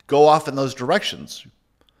go off in those directions.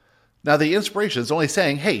 Now, the inspiration is only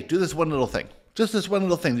saying, hey, do this one little thing. Just this one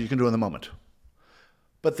little thing that you can do in the moment.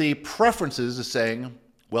 But the preferences is saying,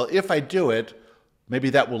 well, if I do it, maybe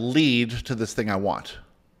that will lead to this thing I want.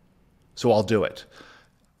 So I'll do it.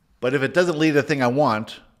 But if it doesn't lead to the thing I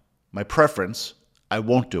want, my preference, I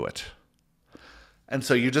won't do it. And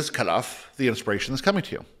so you just cut off the inspiration that's coming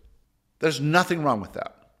to you. There's nothing wrong with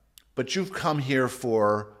that. but you've come here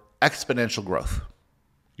for exponential growth.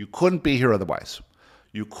 You couldn't be here otherwise.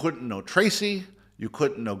 You couldn't know Tracy. You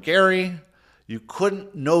couldn't know Gary. You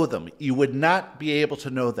couldn't know them. You would not be able to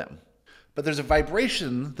know them. But there's a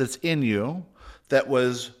vibration that's in you that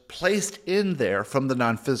was placed in there from the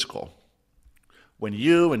non-physical. When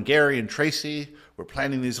you and Gary and Tracy were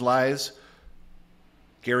planning these lives,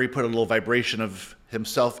 Gary put a little vibration of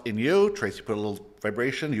himself in you. Tracy put a little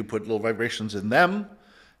vibration. You put little vibrations in them.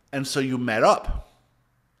 And so you met up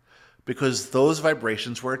because those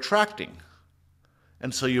vibrations were attracting.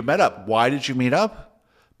 And so you met up. Why did you meet up?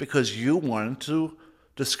 Because you wanted to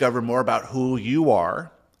discover more about who you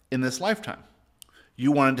are in this lifetime.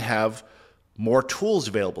 You wanted to have more tools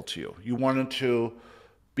available to you. You wanted to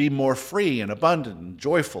be more free and abundant and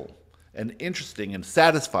joyful and interesting and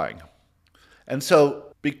satisfying. And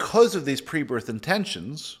so because of these pre-birth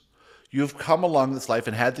intentions, you've come along this life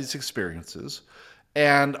and had these experiences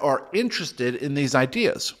and are interested in these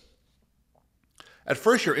ideas. At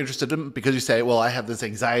first, you're interested in them because you say, well, I have this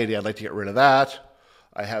anxiety. I'd like to get rid of that.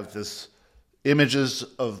 I have this images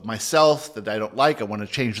of myself that I don't like. I want to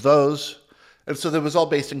change those. And so that was all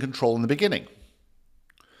based in control in the beginning.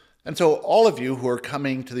 And so all of you who are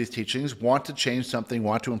coming to these teachings want to change something,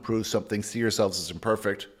 want to improve something, see yourselves as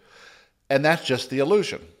imperfect. And that's just the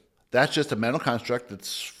illusion. That's just a mental construct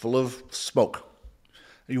that's full of smoke.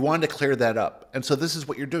 You wanted to clear that up. And so this is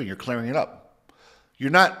what you're doing. You're clearing it up. You're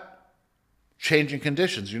not changing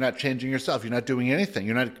conditions. You're not changing yourself. You're not doing anything.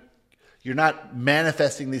 You're not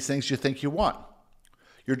manifesting these things you think you want.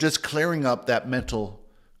 You're just clearing up that mental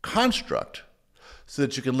construct so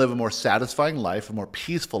that you can live a more satisfying life, a more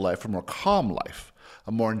peaceful life, a more calm life,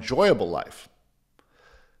 a more enjoyable life.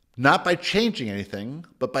 Not by changing anything,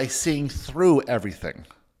 but by seeing through everything.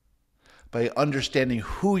 By understanding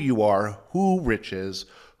who you are, who Rich is,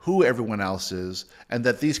 who everyone else is, and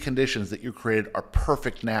that these conditions that you created are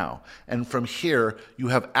perfect now. And from here, you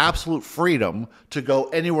have absolute freedom to go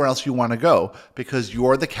anywhere else you want to go because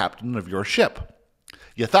you're the captain of your ship.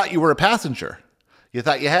 You thought you were a passenger. You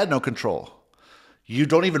thought you had no control. You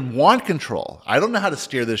don't even want control. I don't know how to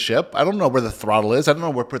steer this ship. I don't know where the throttle is. I don't know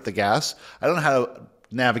where to put the gas. I don't know how to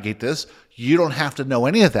navigate this. You don't have to know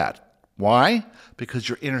any of that. Why? Because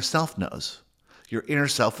your inner self knows. Your inner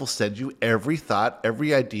self will send you every thought,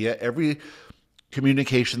 every idea, every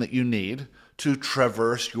communication that you need to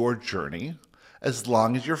traverse your journey as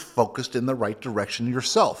long as you're focused in the right direction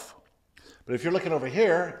yourself. But if you're looking over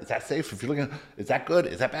here, is that safe? If you're looking, is that good?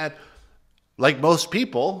 Is that bad? Like most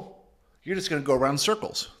people, you're just going to go around in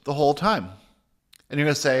circles the whole time. And you're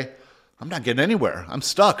going to say, I'm not getting anywhere. I'm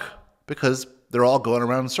stuck because they're all going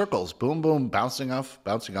around in circles. Boom, boom, bouncing off.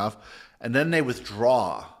 And then they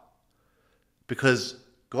withdraw because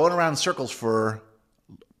going around in circles for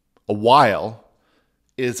a while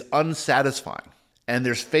is unsatisfying. And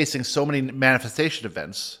they're facing so many manifestation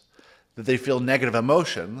events that they feel negative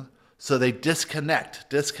emotion. So they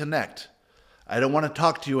disconnect. I don't want to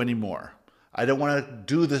talk to you anymore. I don't want to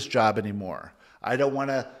do this job anymore. I don't want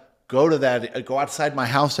to go outside my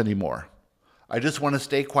house anymore. I just want to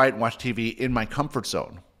stay quiet and watch TV in my comfort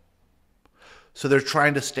zone. So they're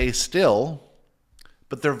trying to stay still,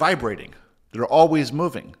 but they're vibrating. They're always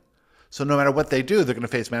moving. So no matter what they do, they're going to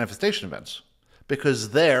face manifestation events because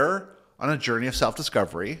they're on a journey of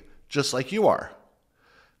self-discovery, just like you are.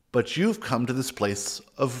 But you've come to this place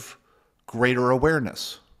of greater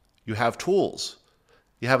awareness. You have tools.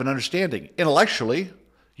 You have an understanding. Intellectually,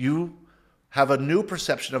 you have a new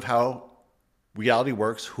perception of how reality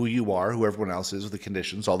works, who you are, who everyone else is, the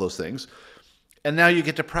conditions, all those things. And now you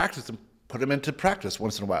get to practice them, put them into practice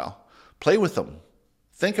once in a while. Play with them.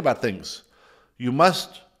 Think about things. You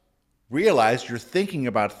must realize you're thinking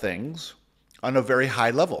about things on a very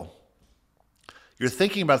high level. You're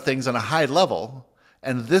thinking about things on a high level,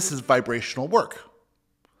 and this is vibrational work.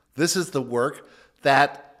 This is the work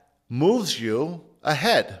that moves you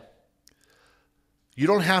ahead. You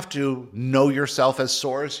don't have to know yourself as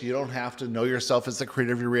source. You don't have to know yourself as the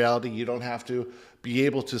creator of your reality. You don't have to be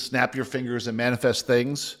able to snap your fingers and manifest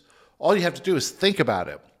things. All you have to do is think about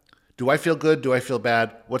it. Do I feel good? Do I feel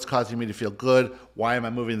bad? What's causing me to feel good? Why am I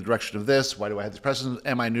moving in the direction of this? Why do I have this presence?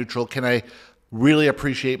 Am I neutral? Can I really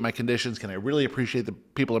appreciate my conditions? Can I really appreciate the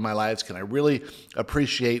people in my lives? Can I really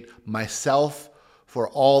appreciate myself for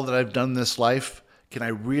all that I've done in this life? Can I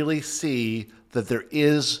really see that there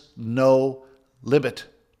is no limit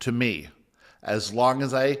to me as long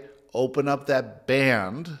as I open up that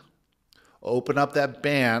band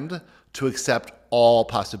to accept all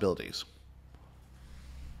possibilities?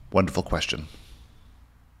 Wonderful question.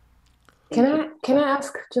 Can I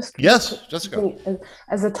ask just Yes, Jessica. something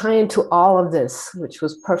as a tie into all of this, which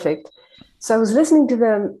was perfect. So I was listening to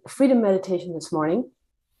the freedom meditation this morning.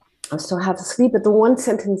 I was still half asleep, but the one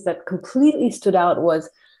sentence that completely stood out was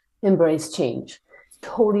embrace change.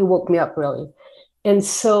 Totally woke me up, really. And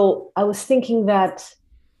so I was thinking that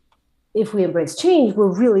if we embrace change, we're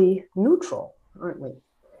really neutral, aren't we?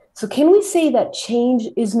 So can we say that change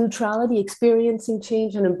is neutrality, experiencing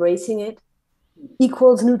change and embracing it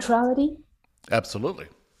equals neutrality? Absolutely.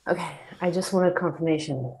 Okay, I just wanted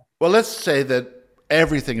confirmation. Well, let's say that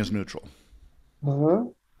everything is neutral.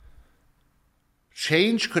 Mhm.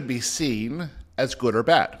 Change could be seen as good or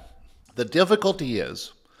bad. The difficulty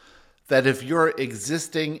is that if you're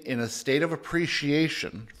existing in a state of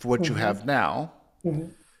appreciation for what you have now,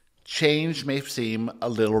 change may seem a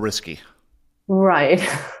little risky. Right.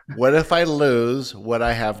 What if I lose what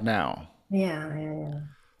I have now? Yeah.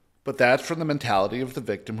 But that's from the mentality of the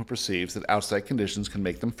victim who perceives that outside conditions can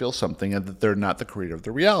make them feel something and that they're not the creator of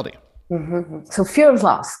their reality. So fear of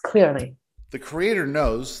loss, clearly. The creator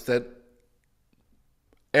knows that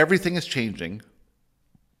everything is changing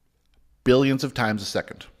billions of times a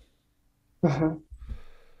second.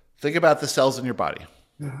 Think about the cells in your body.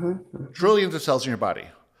 Trillions of cells in your body.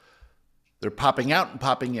 They're popping out and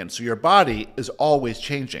popping in. So your body is always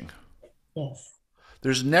changing. Yes.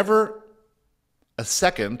 There's never a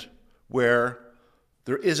second where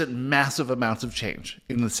there isn't massive amounts of change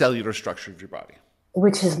in the cellular structure of your body.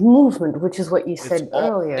 Which is movement, which is what you said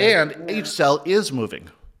earlier. And each cell is moving.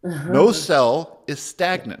 No cell is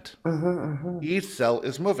stagnant. Each cell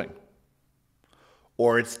is moving.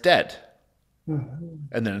 Or it's dead.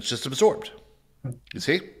 And then it's just absorbed. You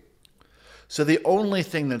see? So the only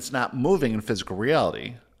thing that's not moving in physical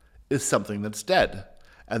reality is something that's dead.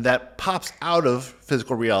 And that pops out of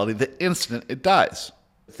physical reality the instant it dies.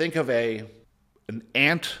 Think of an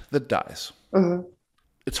ant that dies.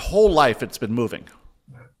 Its whole life it's been moving.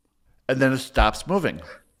 And then it stops moving.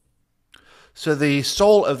 So the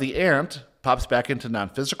soul of the ant pops back into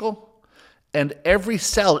non-physical, and every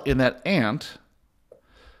cell in that ant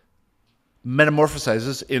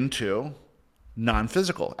metamorphosizes into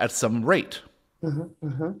non-physical at some rate.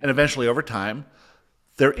 And eventually, over time,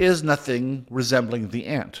 there is nothing resembling the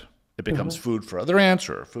ant. It becomes food for other ants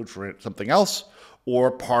or food for something else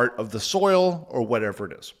or part of the soil or whatever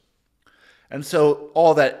it is. And so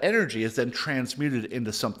all that energy is then transmuted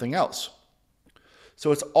into something else.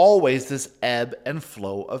 So it's always this ebb and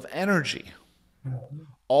flow of energy.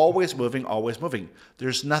 Always moving, always moving.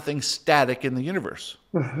 There's nothing static in the universe.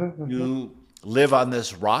 You live on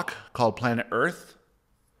this rock called planet Earth.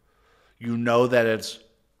 You know that it's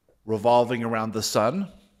revolving around the sun.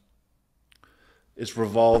 It's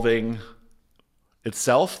revolving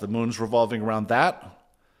itself. The moon's revolving around that.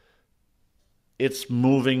 It's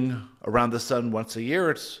moving around the sun once a year.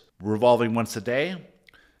 It's revolving once a day.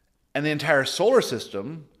 And the entire solar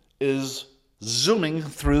system is zooming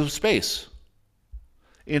through space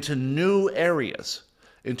into new areas,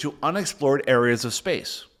 into unexplored areas of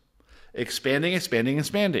space, expanding, expanding,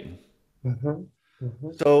 expanding.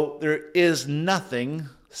 So there is nothing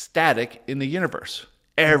static in the universe.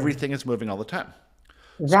 Everything is moving all the time.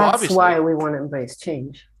 That's why we want to embrace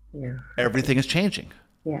change. Yeah. Everything is changing.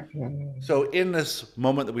 Yeah. So in this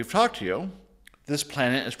moment that we've talked to you, this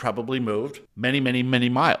planet has probably moved many, many, many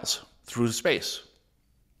miles through space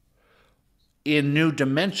in new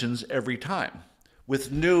dimensions every time,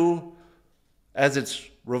 with new, as it's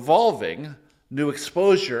revolving, new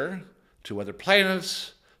exposure to other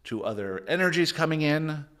planets, to other energies coming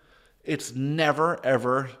in. It's never,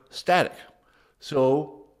 ever static.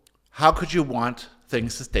 So how could you want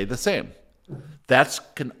things to stay the same? That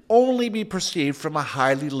can only be perceived from a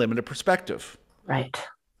highly limited perspective. Right.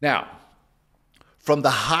 Now, from the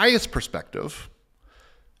highest perspective,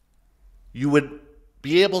 you would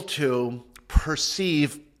be able to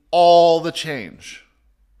perceive all the change.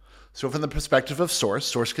 So from the perspective of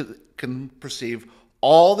Source can perceive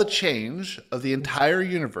all the change of the entire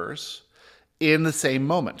universe in the same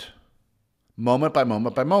moment by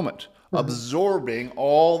moment by moment, absorbing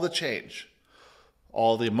all the change,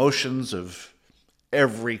 all the emotions of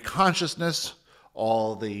every consciousness,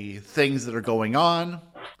 all the things that are going on.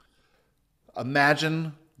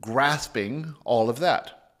 Imagine grasping all of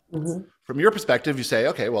that. From your perspective, you say,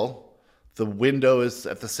 okay, well, the window is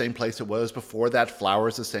at the same place it was before, that flower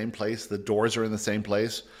is the same place, the doors are in the same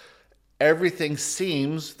place. Everything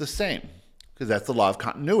seems the same because that's the law of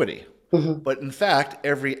continuity. But in fact,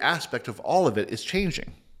 every aspect of all of it is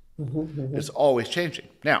changing. It's always changing.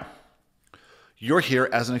 Now, you're here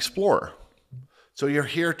as an explorer. So you're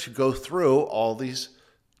here to go through all these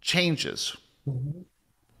changes.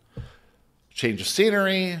 change of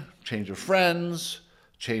scenery, change of friends,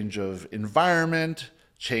 change of environment,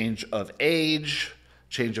 change of age,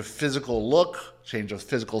 change of physical look, change of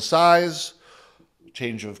physical size,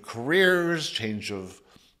 change of careers, change of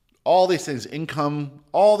all these things, income,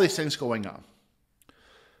 all these things going on.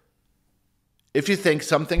 If you think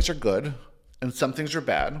some things are good and some things are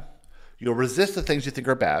bad, you'll resist the things you think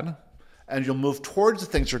are bad, and you'll move towards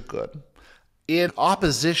the things that are good in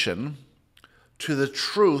opposition to the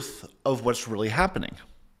truth of what's really happening.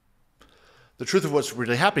 The truth of what's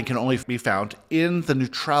really happening can only be found in the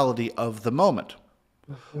neutrality of the moment.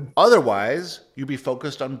 Otherwise, you'll be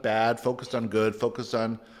focused on bad, focused on good, focused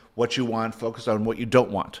on what you want, focused on what you don't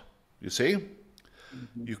want. You see?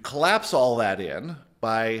 You collapse all that in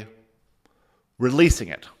by releasing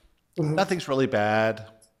it. Nothing's really bad.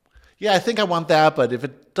 Yeah, I think I want that, but if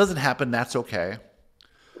it doesn't happen, that's okay.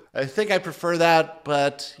 I think I prefer that,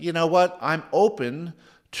 but you know what? I'm open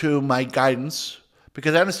to my guidance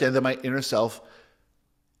because I understand that my inner self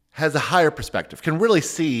has a higher perspective, can really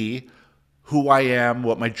see who I am,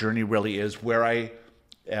 what my journey really is, where I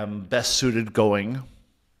am best suited going.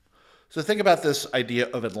 So think about this idea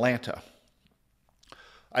of Atlanta.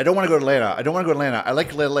 I don't want to go to Atlanta. I don't want to go to Atlanta. I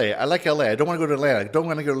like LA. I like LA. I don't want to go to Atlanta. I don't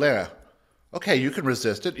want to go to Atlanta. Okay, you can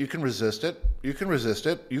resist it. You can resist it. You can resist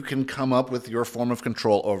it. You can come up with your form of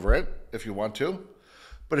control over it if you want to.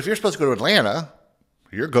 But if you're supposed to go to Atlanta,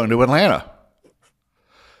 you're going to Atlanta.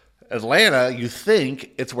 Atlanta, you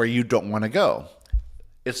think it's where you don't want to go.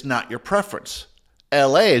 It's not your preference.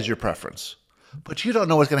 LA is your preference. But you don't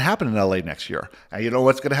know what's going to happen in LA next year. And you know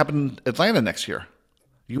what's going to happen in Atlanta next year.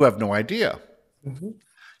 You have no idea.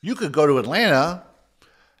 You could go to Atlanta,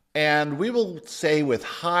 and we will say with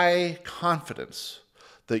high confidence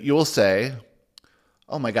that you will say,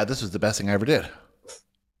 oh my God, this was the best thing I ever did.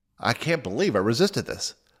 I can't believe I resisted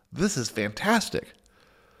this. This is fantastic.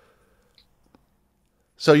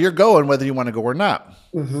 So you're going whether you want to go or not.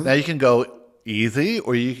 Now you can go easy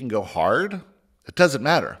or you can go hard. It doesn't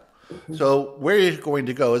matter. So where you're going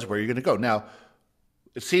to go is where you're going to go. Now,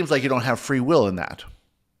 it seems like you don't have free will in that.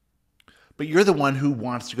 But you're the one who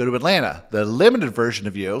wants to go to Atlanta. The limited version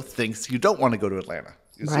of you thinks you don't want to go to Atlanta.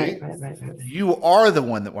 You see? Right. You are the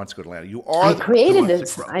one that wants to go to Atlanta. You are I the created one it.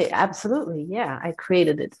 to grow. I absolutely, yeah. I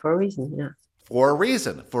created it for a reason. Yeah. For a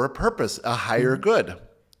reason, for a purpose, a higher good.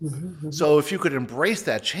 So if you could embrace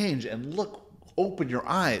that change and look, open your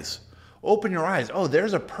eyes. Open your eyes. Oh,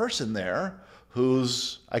 there's a person there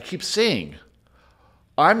who's, I keep seeing.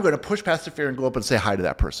 I'm going to push past the fear and go up and say hi to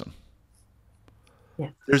that person. Yeah.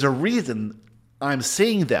 There's a reason I'm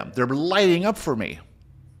seeing them. They're lighting up for me.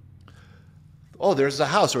 Oh, there's a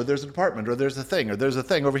house, or there's an apartment, or there's a thing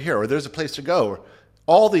over here, or there's a place to go.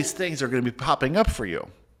 All these things are going to be popping up for you.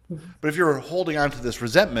 But if you're holding on to this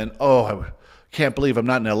resentment, oh, I can't believe I'm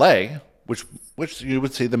not in LA, which you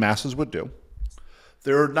would see the masses would do.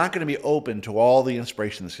 They're not going to be open to all the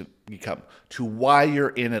inspiration that's going to come, to why you're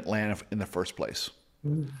in Atlanta in the first place.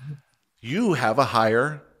 You have a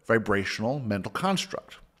higher vibrational mental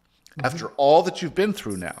construct. After all that you've been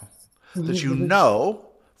through now, that you know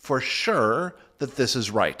for sure that this is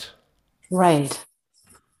right. Right.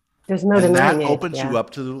 There's no And denying that it. opens yeah. you up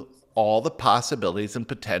to all the possibilities and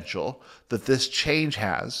potential that this change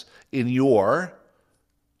has in your,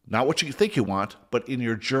 not what you think you want, but in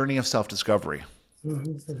your journey of self-discovery.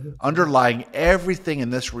 Underlying everything in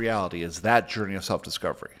this reality is that journey of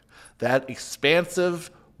self-discovery. That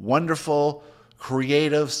expansive, wonderful,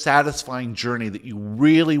 creative, satisfying journey that you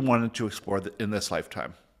really wanted to explore in this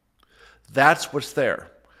lifetime. That's what's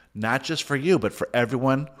there. Not just for you, but for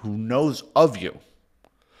everyone who knows of you.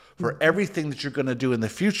 For everything that you're going to do in the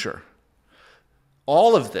future.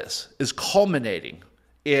 All of this is culminating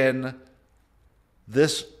in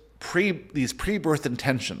these pre-birth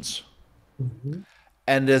intentions.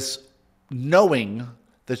 And this knowing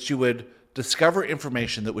that you would discover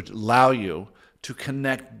information that would allow you to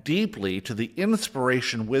connect deeply to the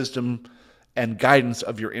inspiration, wisdom, and guidance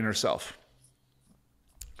of your inner self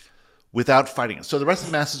without fighting it. So the rest of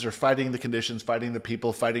the masses are fighting the conditions, fighting the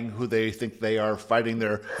people, fighting who they think they are, fighting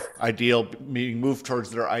their ideal, being moved towards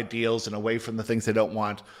their ideals and away from the things they don't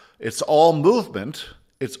want. It's all movement.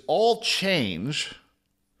 It's all change,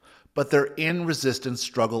 but they're in resistance,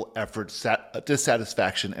 struggle, effort,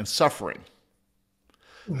 dissatisfaction, and suffering.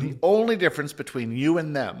 The only difference between you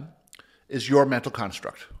and them is your mental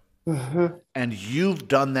construct. And you've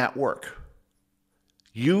done that work.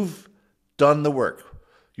 You've done the work.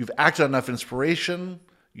 You've acted on enough inspiration.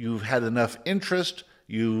 You've had enough interest.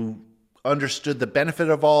 You understood the benefit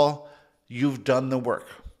of all. You've done the work.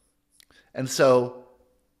 And so,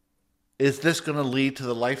 is this going to lead to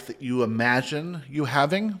the life that you imagine you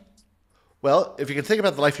having? Well, if you can think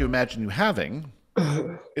about the life you imagine you having,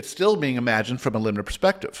 it's still being imagined from a limited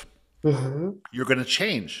perspective. You're going to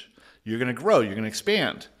change. You're going to grow. You're going to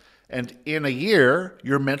expand. And in a year,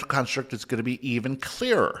 your mental construct is going to be even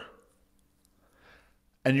clearer.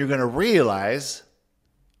 And you're going to realize,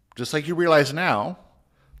 just like you realize now,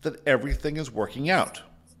 that everything is working out.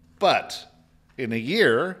 But in a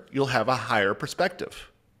year, you'll have a higher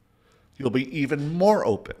perspective. You'll be even more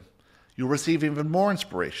open. You'll receive even more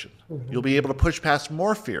inspiration. You'll be able to push past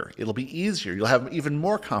more fear. It'll be easier. You'll have even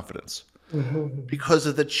more confidence because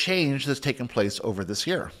of the change that's taken place over this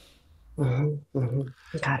year.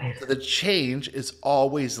 Got it. So the change is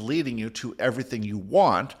always leading you to everything you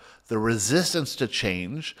want. The resistance to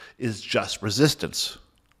change is just resistance.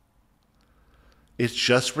 It's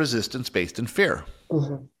just resistance based in fear.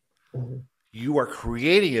 You are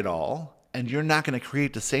creating it all, and you're not going to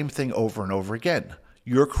create the same thing over and over again.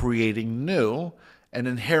 You're creating new, and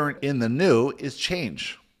inherent in the new is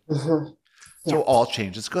change. So all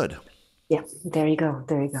change is good. Yeah, there you go.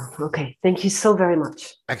 There you go. Okay. Thank you so very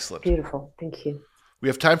much. Excellent. Beautiful. Thank you. We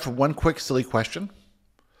have time for one quick silly question.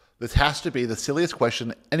 This has to be the silliest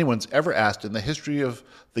question anyone's ever asked in the history of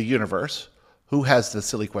the universe. Who has the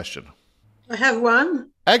silly question? I have one.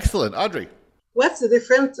 Excellent. Audrey. What's the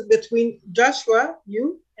difference between Joshua,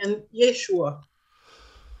 you, and Yeshua?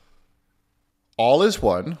 All is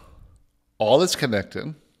one. All is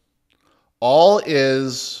connected. All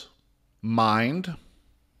is mind.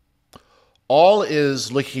 All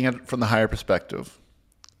is looking at it from the higher perspective.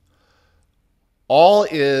 All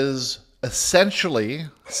is essentially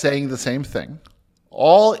saying the same thing.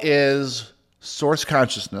 All is source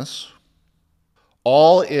consciousness.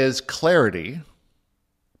 All is clarity,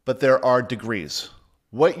 but there are degrees.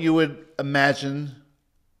 What you would imagine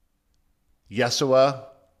Yeshua,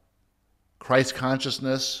 Christ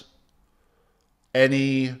consciousness,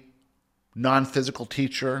 any non-physical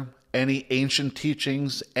teacher, any ancient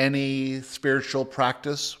teachings, any spiritual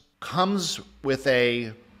practice comes with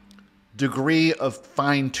a degree of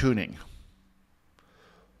fine-tuning.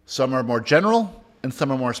 Some are more general and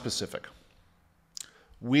some are more specific.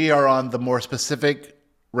 We are on the more specific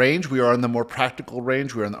range. We are on the more practical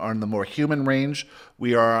range. We are on the more human range.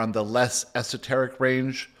 We are on the less esoteric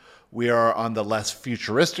range. We are on the less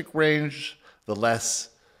futuristic range, the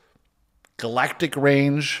less galactic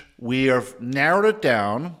range. We have narrowed it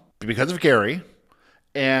down because of Gary,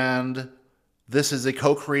 and this is a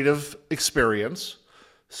co-creative experience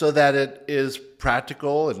so that it is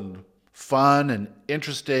practical and fun and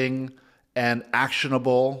interesting and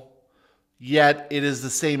actionable, yet it is the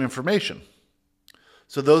same information.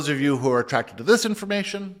 So those of you who are attracted to this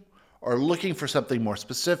information are looking for something more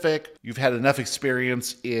specific. You've had enough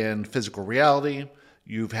experience in physical reality.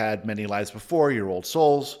 You've had many lives before, you're old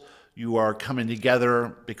souls. You are coming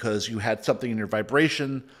together because you had something in your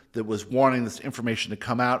vibration that was wanting this information to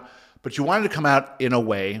come out, but you wanted to come out in a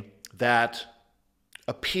way that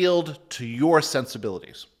appealed to your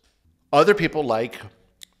sensibilities. Other people like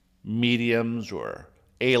mediums or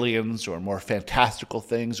aliens or more fantastical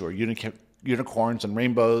things or unicorns and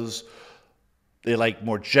rainbows. They like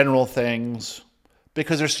more general things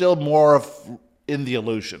because they're still more in the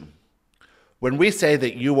illusion. When we say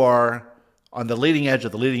that you are on the leading edge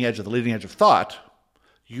of the leading edge of the leading edge of thought,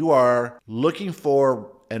 you are looking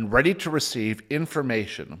for and ready to receive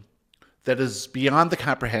information that is beyond the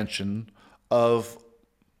comprehension of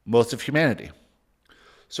most of humanity.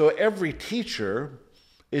 So every teacher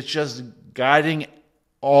is just guiding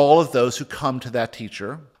all of those who come to that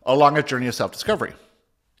teacher along a journey of self-discovery.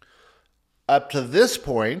 Up to this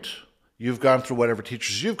point, you've gone through whatever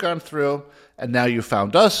teachers you've gone through, and now you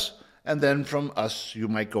found us, and then from us, you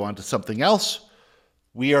might go on to something else.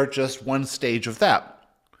 We are just one stage of that.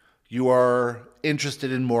 You are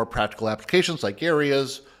interested in more practical applications like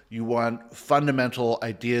areas. You want fundamental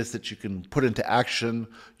ideas that you can put into action.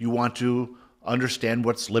 You want to understand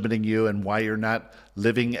what's limiting you and why you're not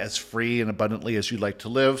living as free and abundantly as you'd like to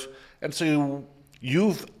live. And so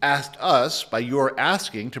you've asked us, by your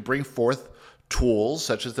asking, to bring forth tools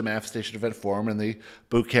such as the Manifestation Event Forum and the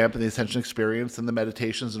Boot Camp and the Ascension Experience and the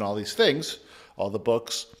meditations and all these things, all the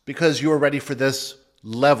books, because you are ready for this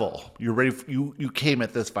level. You're ready. You came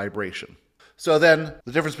at this vibration. So then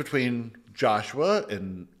the difference between Joshua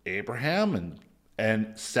and Abraham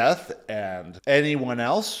and Seth and anyone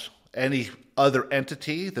else, any other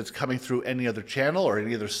entity that's coming through any other channel or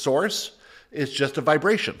any other source, is just a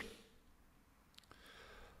vibration.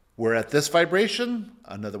 We're at this vibration,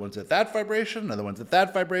 another one's at that vibration, another one's at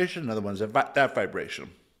that vibration, another one's at that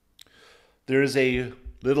vibration. There is a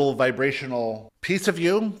little vibrational piece of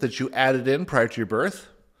you that you added in prior to your birth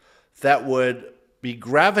that would be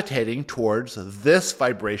gravitating towards this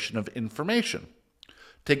vibration of information.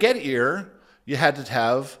 To get here, you had to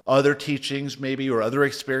have other teachings maybe, or other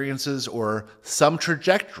experiences, or some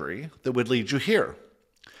trajectory that would lead you here.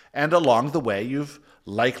 And along the way, you've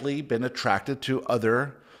likely been attracted to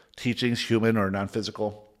other teachings, human or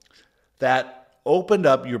non-physical, that opened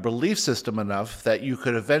up your belief system enough that you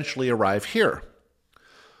could eventually arrive here.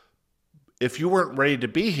 If you weren't ready to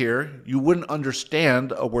be here, you wouldn't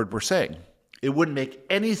understand a word we're saying. It wouldn't make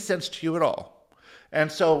any sense to you at all.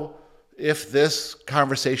 And so if this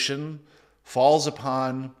conversation falls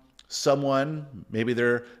upon someone, maybe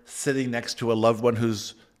they're sitting next to a loved one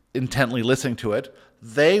who's intently listening to it,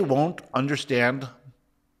 they won't understand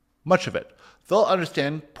much of it. They'll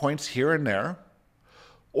understand points here and there,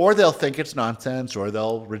 or they'll think it's nonsense, or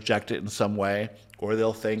they'll reject it in some way, or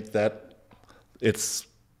they'll think that it's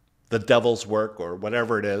the devil's work or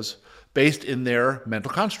whatever it is, based in their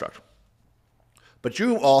mental construct. But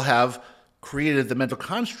you all have created the mental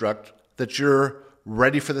construct that you're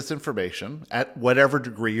ready for this information at whatever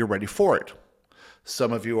degree you're ready for it.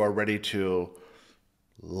 Some of you are ready to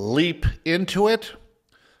leap into it.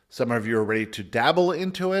 Some of you are ready to dabble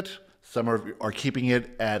into it. Some of you are keeping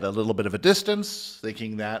it at a little bit of a distance,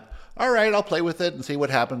 thinking that, all right, I'll play with it and see what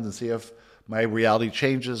happens and see if my reality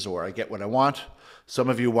changes or I get what I want. Some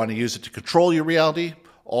of you want to use it to control your reality.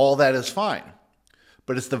 All that is fine.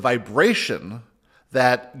 But it's the vibration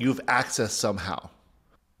that you've accessed somehow.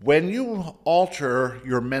 When you alter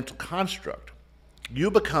your mental construct, you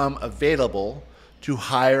become available to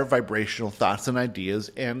higher vibrational thoughts and ideas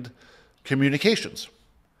and communications.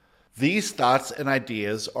 These thoughts and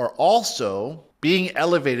ideas are also being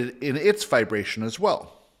elevated in its vibration as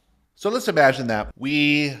well. So let's imagine that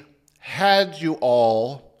we had you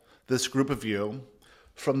all, this group of you,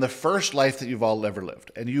 from the first life that you've all ever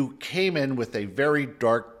lived, and you came in with a very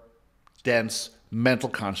dark, dense mental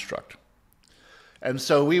construct. And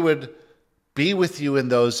so we would be with you in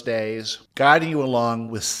those days, guiding you along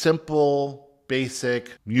with simple,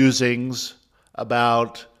 basic musings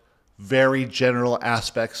about very general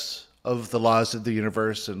aspects of the laws of the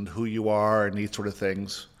universe and who you are and these sort of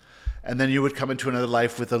things. And then you would come into another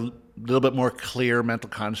life with a little bit more clear mental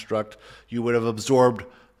construct. You would have absorbed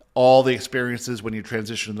all the experiences when you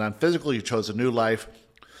transitioned to non-physical. You chose a new life.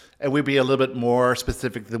 And we'd be a little bit more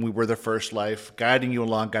specific than we were the first life, guiding you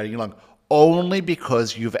along, only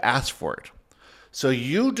because you've asked for it. So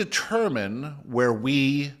you determine where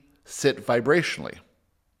we sit vibrationally.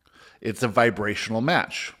 It's a vibrational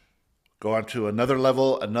match. Go on to another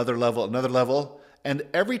level, another level, another level. And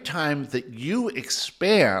every time that you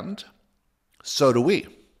expand, so do we.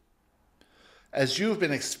 As you've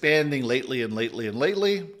been expanding lately,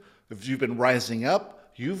 if you've been rising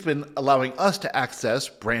up, you've been allowing us to access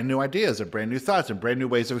brand new ideas and brand new thoughts and brand new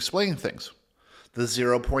ways of explaining things. The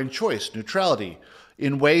 0-point choice, neutrality,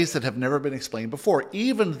 in ways that have never been explained before,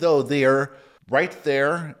 even though they are right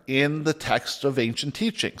there in the text of ancient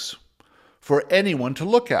teachings for anyone to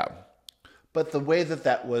look at. But the way that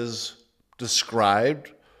that was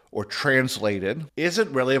described or translated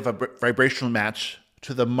isn't really a vibrational match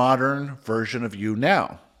to the modern version of you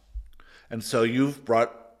now. And so you've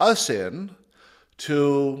brought us in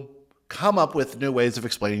to come up with new ways of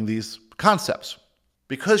explaining these concepts.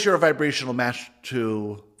 Because you're a vibrational match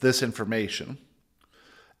to this information,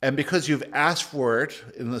 and because you've asked for it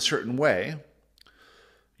in a certain way,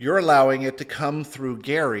 you're allowing it to come through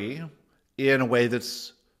Gary in a way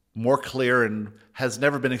that's more clear and has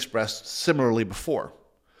never been expressed similarly before.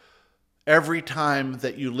 Every time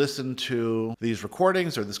that you listen to these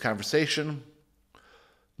recordings or this conversation,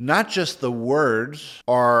 not just the words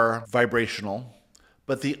are vibrational,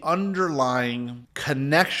 but the underlying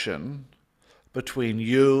connection between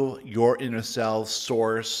you, your inner self,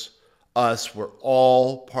 source, us, we're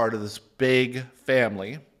all part of this big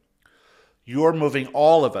family. You're moving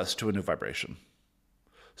all of us to a new vibration.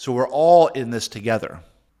 So we're all in this together.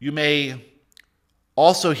 You may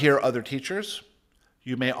also hear other teachers.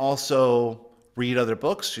 You may also read other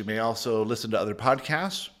books. You may also listen to other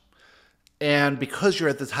podcasts. And because you're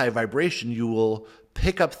at this high vibration, you will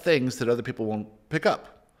pick up things that other people won't pick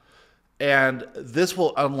up. And this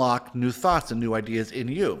will unlock new thoughts and new ideas in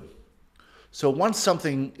you. So once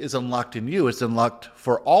something is unlocked in you, it's unlocked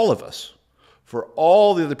for all of us, for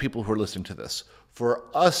all the other people who are listening to this, for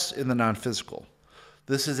us in the non-physical.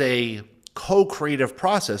 This is a co-creative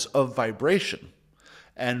process of vibration.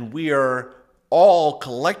 And we are all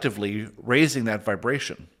collectively raising that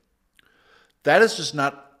vibration. That is just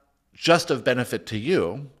not just of benefit to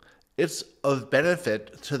you, it's of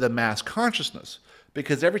benefit to the mass consciousness.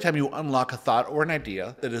 Because every time you unlock a thought or an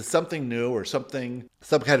idea that is something new or some kind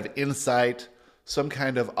of insight, some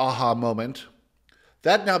kind of aha moment,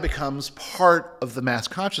 that now becomes part of the mass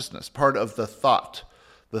consciousness, part of the thoughts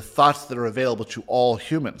that are available to all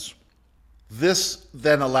humans. This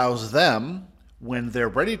then allows them, when they're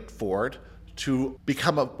ready for it,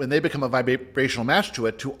 when they become a vibrational match to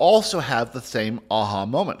it, to also have the same aha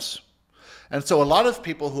moments. And so a lot of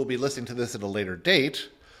people who will be listening to this at a later date,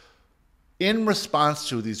 in response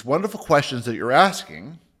to these wonderful questions that you're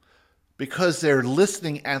asking, because they're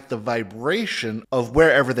listening at the vibration of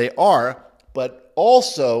wherever they are, but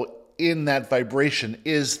also in that vibration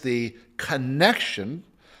is the connection.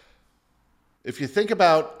 If you think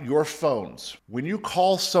about your phones, when you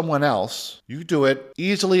call someone else, you do it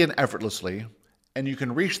easily and effortlessly, and you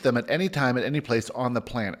can reach them at any time, at any place on the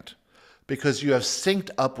planet, because you have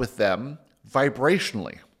synced up with them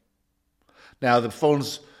vibrationally. Now, the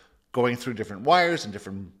phone's going through different wires and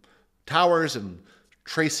different towers and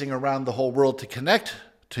tracing around the whole world to connect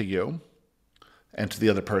to you and to the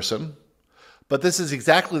other person. But this is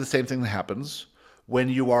exactly the same thing that happens when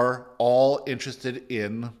you are all interested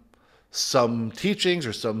in some teachings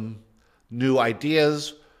or some new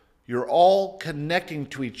ideas. You're all connecting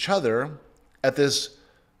to each other at this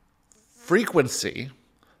frequency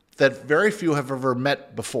that very few have ever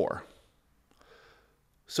met before.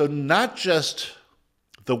 So not just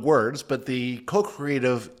the words, but the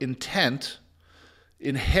co-creative intent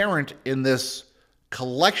inherent in this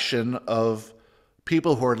collection of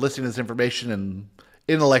people who are listening to this information and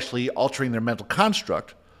intellectually altering their mental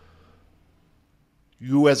construct.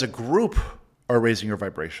 You as a group are raising your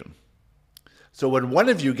vibration. So when one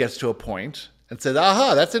of you gets to a point and says,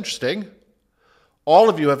 aha, that's interesting, all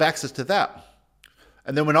of you have access to that.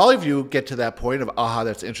 And then when all of you get to that point of, aha,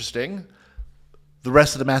 that's interesting, the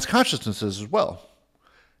rest of the mass consciousnesses as well.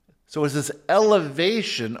 So it's this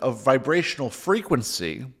elevation of vibrational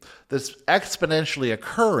frequency that's exponentially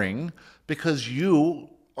occurring because you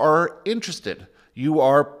are interested. You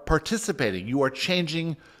are participating. You are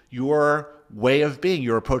changing your way of being,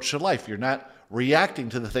 your approach to life. You're not reacting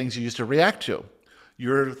to the things you used to react to.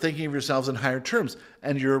 You're thinking of yourselves in higher terms,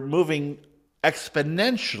 and you're moving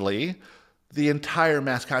exponentially the entire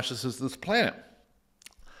mass consciousness of this planet.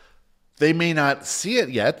 They may not see it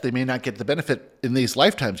yet. They may not get the benefit in these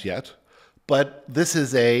lifetimes yet, but this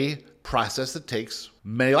is a process that takes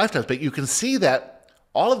many lifetimes. But you can see that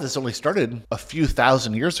all of this only started a few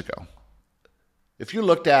thousand years ago. If you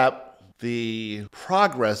looked at the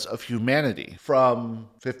progress of humanity from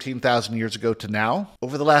 15,000 years ago to now,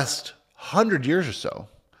 over the last 100 years or so,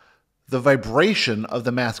 the vibration of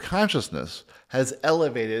the mass consciousness has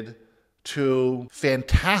elevated to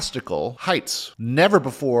fantastical heights, never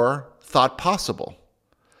before thought possible.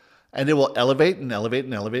 And it will elevate and elevate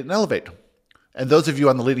and elevate and elevate. And those of you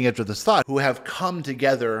on the leading edge of this thought who have come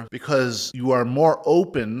together because you are more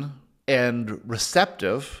open and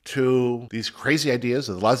receptive to these crazy ideas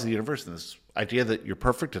of the laws of the universe and this idea that you're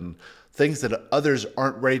perfect and things that others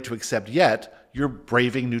aren't ready to accept yet, you're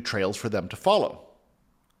braving new trails for them to follow.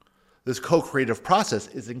 This co-creative process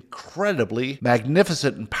is incredibly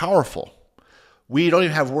magnificent and powerful. We don't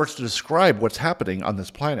even have words to describe what's happening on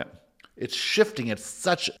this planet. It's shifting at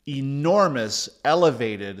such enormous,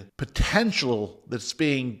 elevated potential that's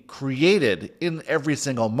being created in every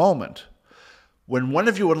single moment. When one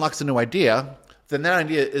of you unlocks a new idea, then that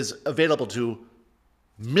idea is available to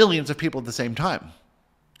millions of people at the same time.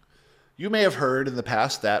 You may have heard in the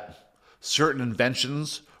past that certain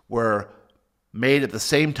inventions were made at the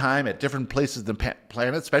same time at different places on the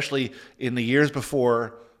planet, especially in the years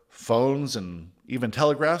before phones and even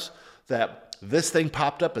telegraphs, that this thing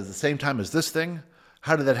popped up at the same time as this thing.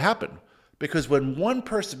 How did that happen? Because when one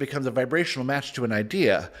person becomes a vibrational match to an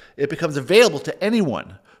idea, it becomes available to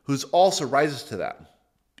anyone who's also rises to that.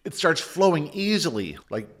 It starts flowing easily,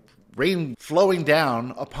 like rain flowing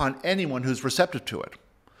down upon anyone who's receptive to it.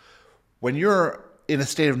 When you're in a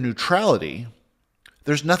state of neutrality,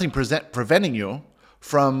 there's nothing preventing you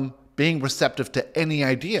from being receptive to any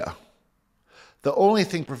idea. The only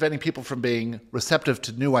thing preventing people from being receptive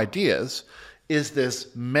to new ideas is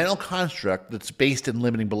this mental construct that's based in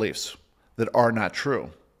limiting beliefs that are not true.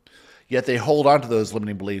 Yet they hold on to those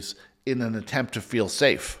limiting beliefs in an attempt to feel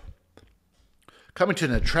safe. Coming to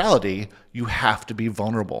neutrality, you have to be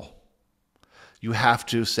vulnerable. You have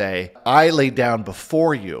to say, I lay down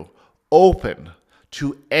before you, open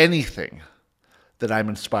to anything that I'm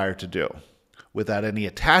inspired to do, without any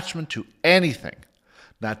attachment to anything,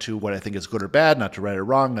 not to what I think is good or bad, not to right or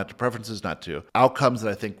wrong, not to preferences, not to outcomes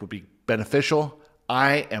that I think would be beneficial.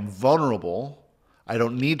 I am vulnerable. I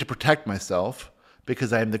don't need to protect myself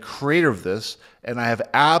because I am the creator of this, and I have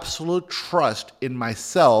absolute trust in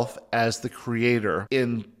myself as the creator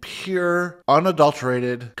in pure,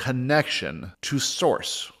 unadulterated connection to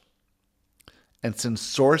Source. And since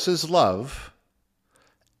Source is love,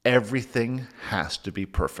 everything has to be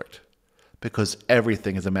perfect, because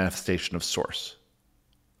everything is a manifestation of Source,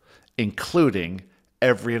 including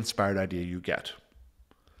every inspired idea you get.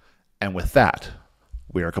 And with that,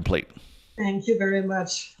 we are complete. Thank you very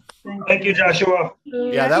much. Thank you, Joshua.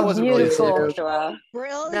 Yeah, that wasn't really a silly Beautiful. question. Joshua.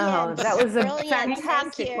 Brilliant. No, that was a Brilliant. Thank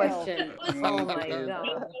fantastic you. question. Oh my you.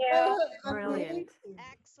 God. Brilliant.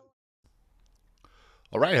 Excellent.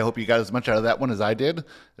 All right, I hope you got as much out of that one as I did.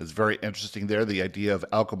 It's very interesting there, the idea of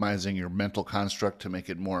alchemizing your mental construct to make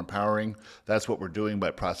it more empowering. That's what we're doing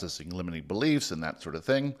by processing limiting beliefs and that sort of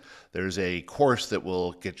thing. There's a course that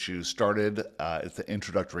will get you started. It's an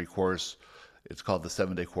introductory course. It's called the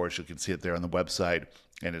 7-Day Course. You can see it there on the website,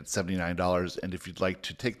 and it's $79. And if you'd like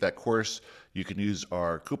to take that course, you can use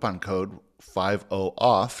our coupon code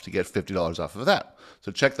 50OFF to get $50 off of that.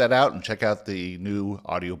 So check that out, and check out the new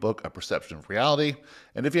audiobook, A Perception of Reality.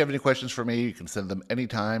 And if you have any questions for me, you can send them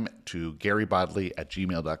anytime to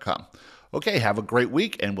garybodley@gmail.com. Okay, have a great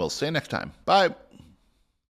week, and we'll see you next time. Bye.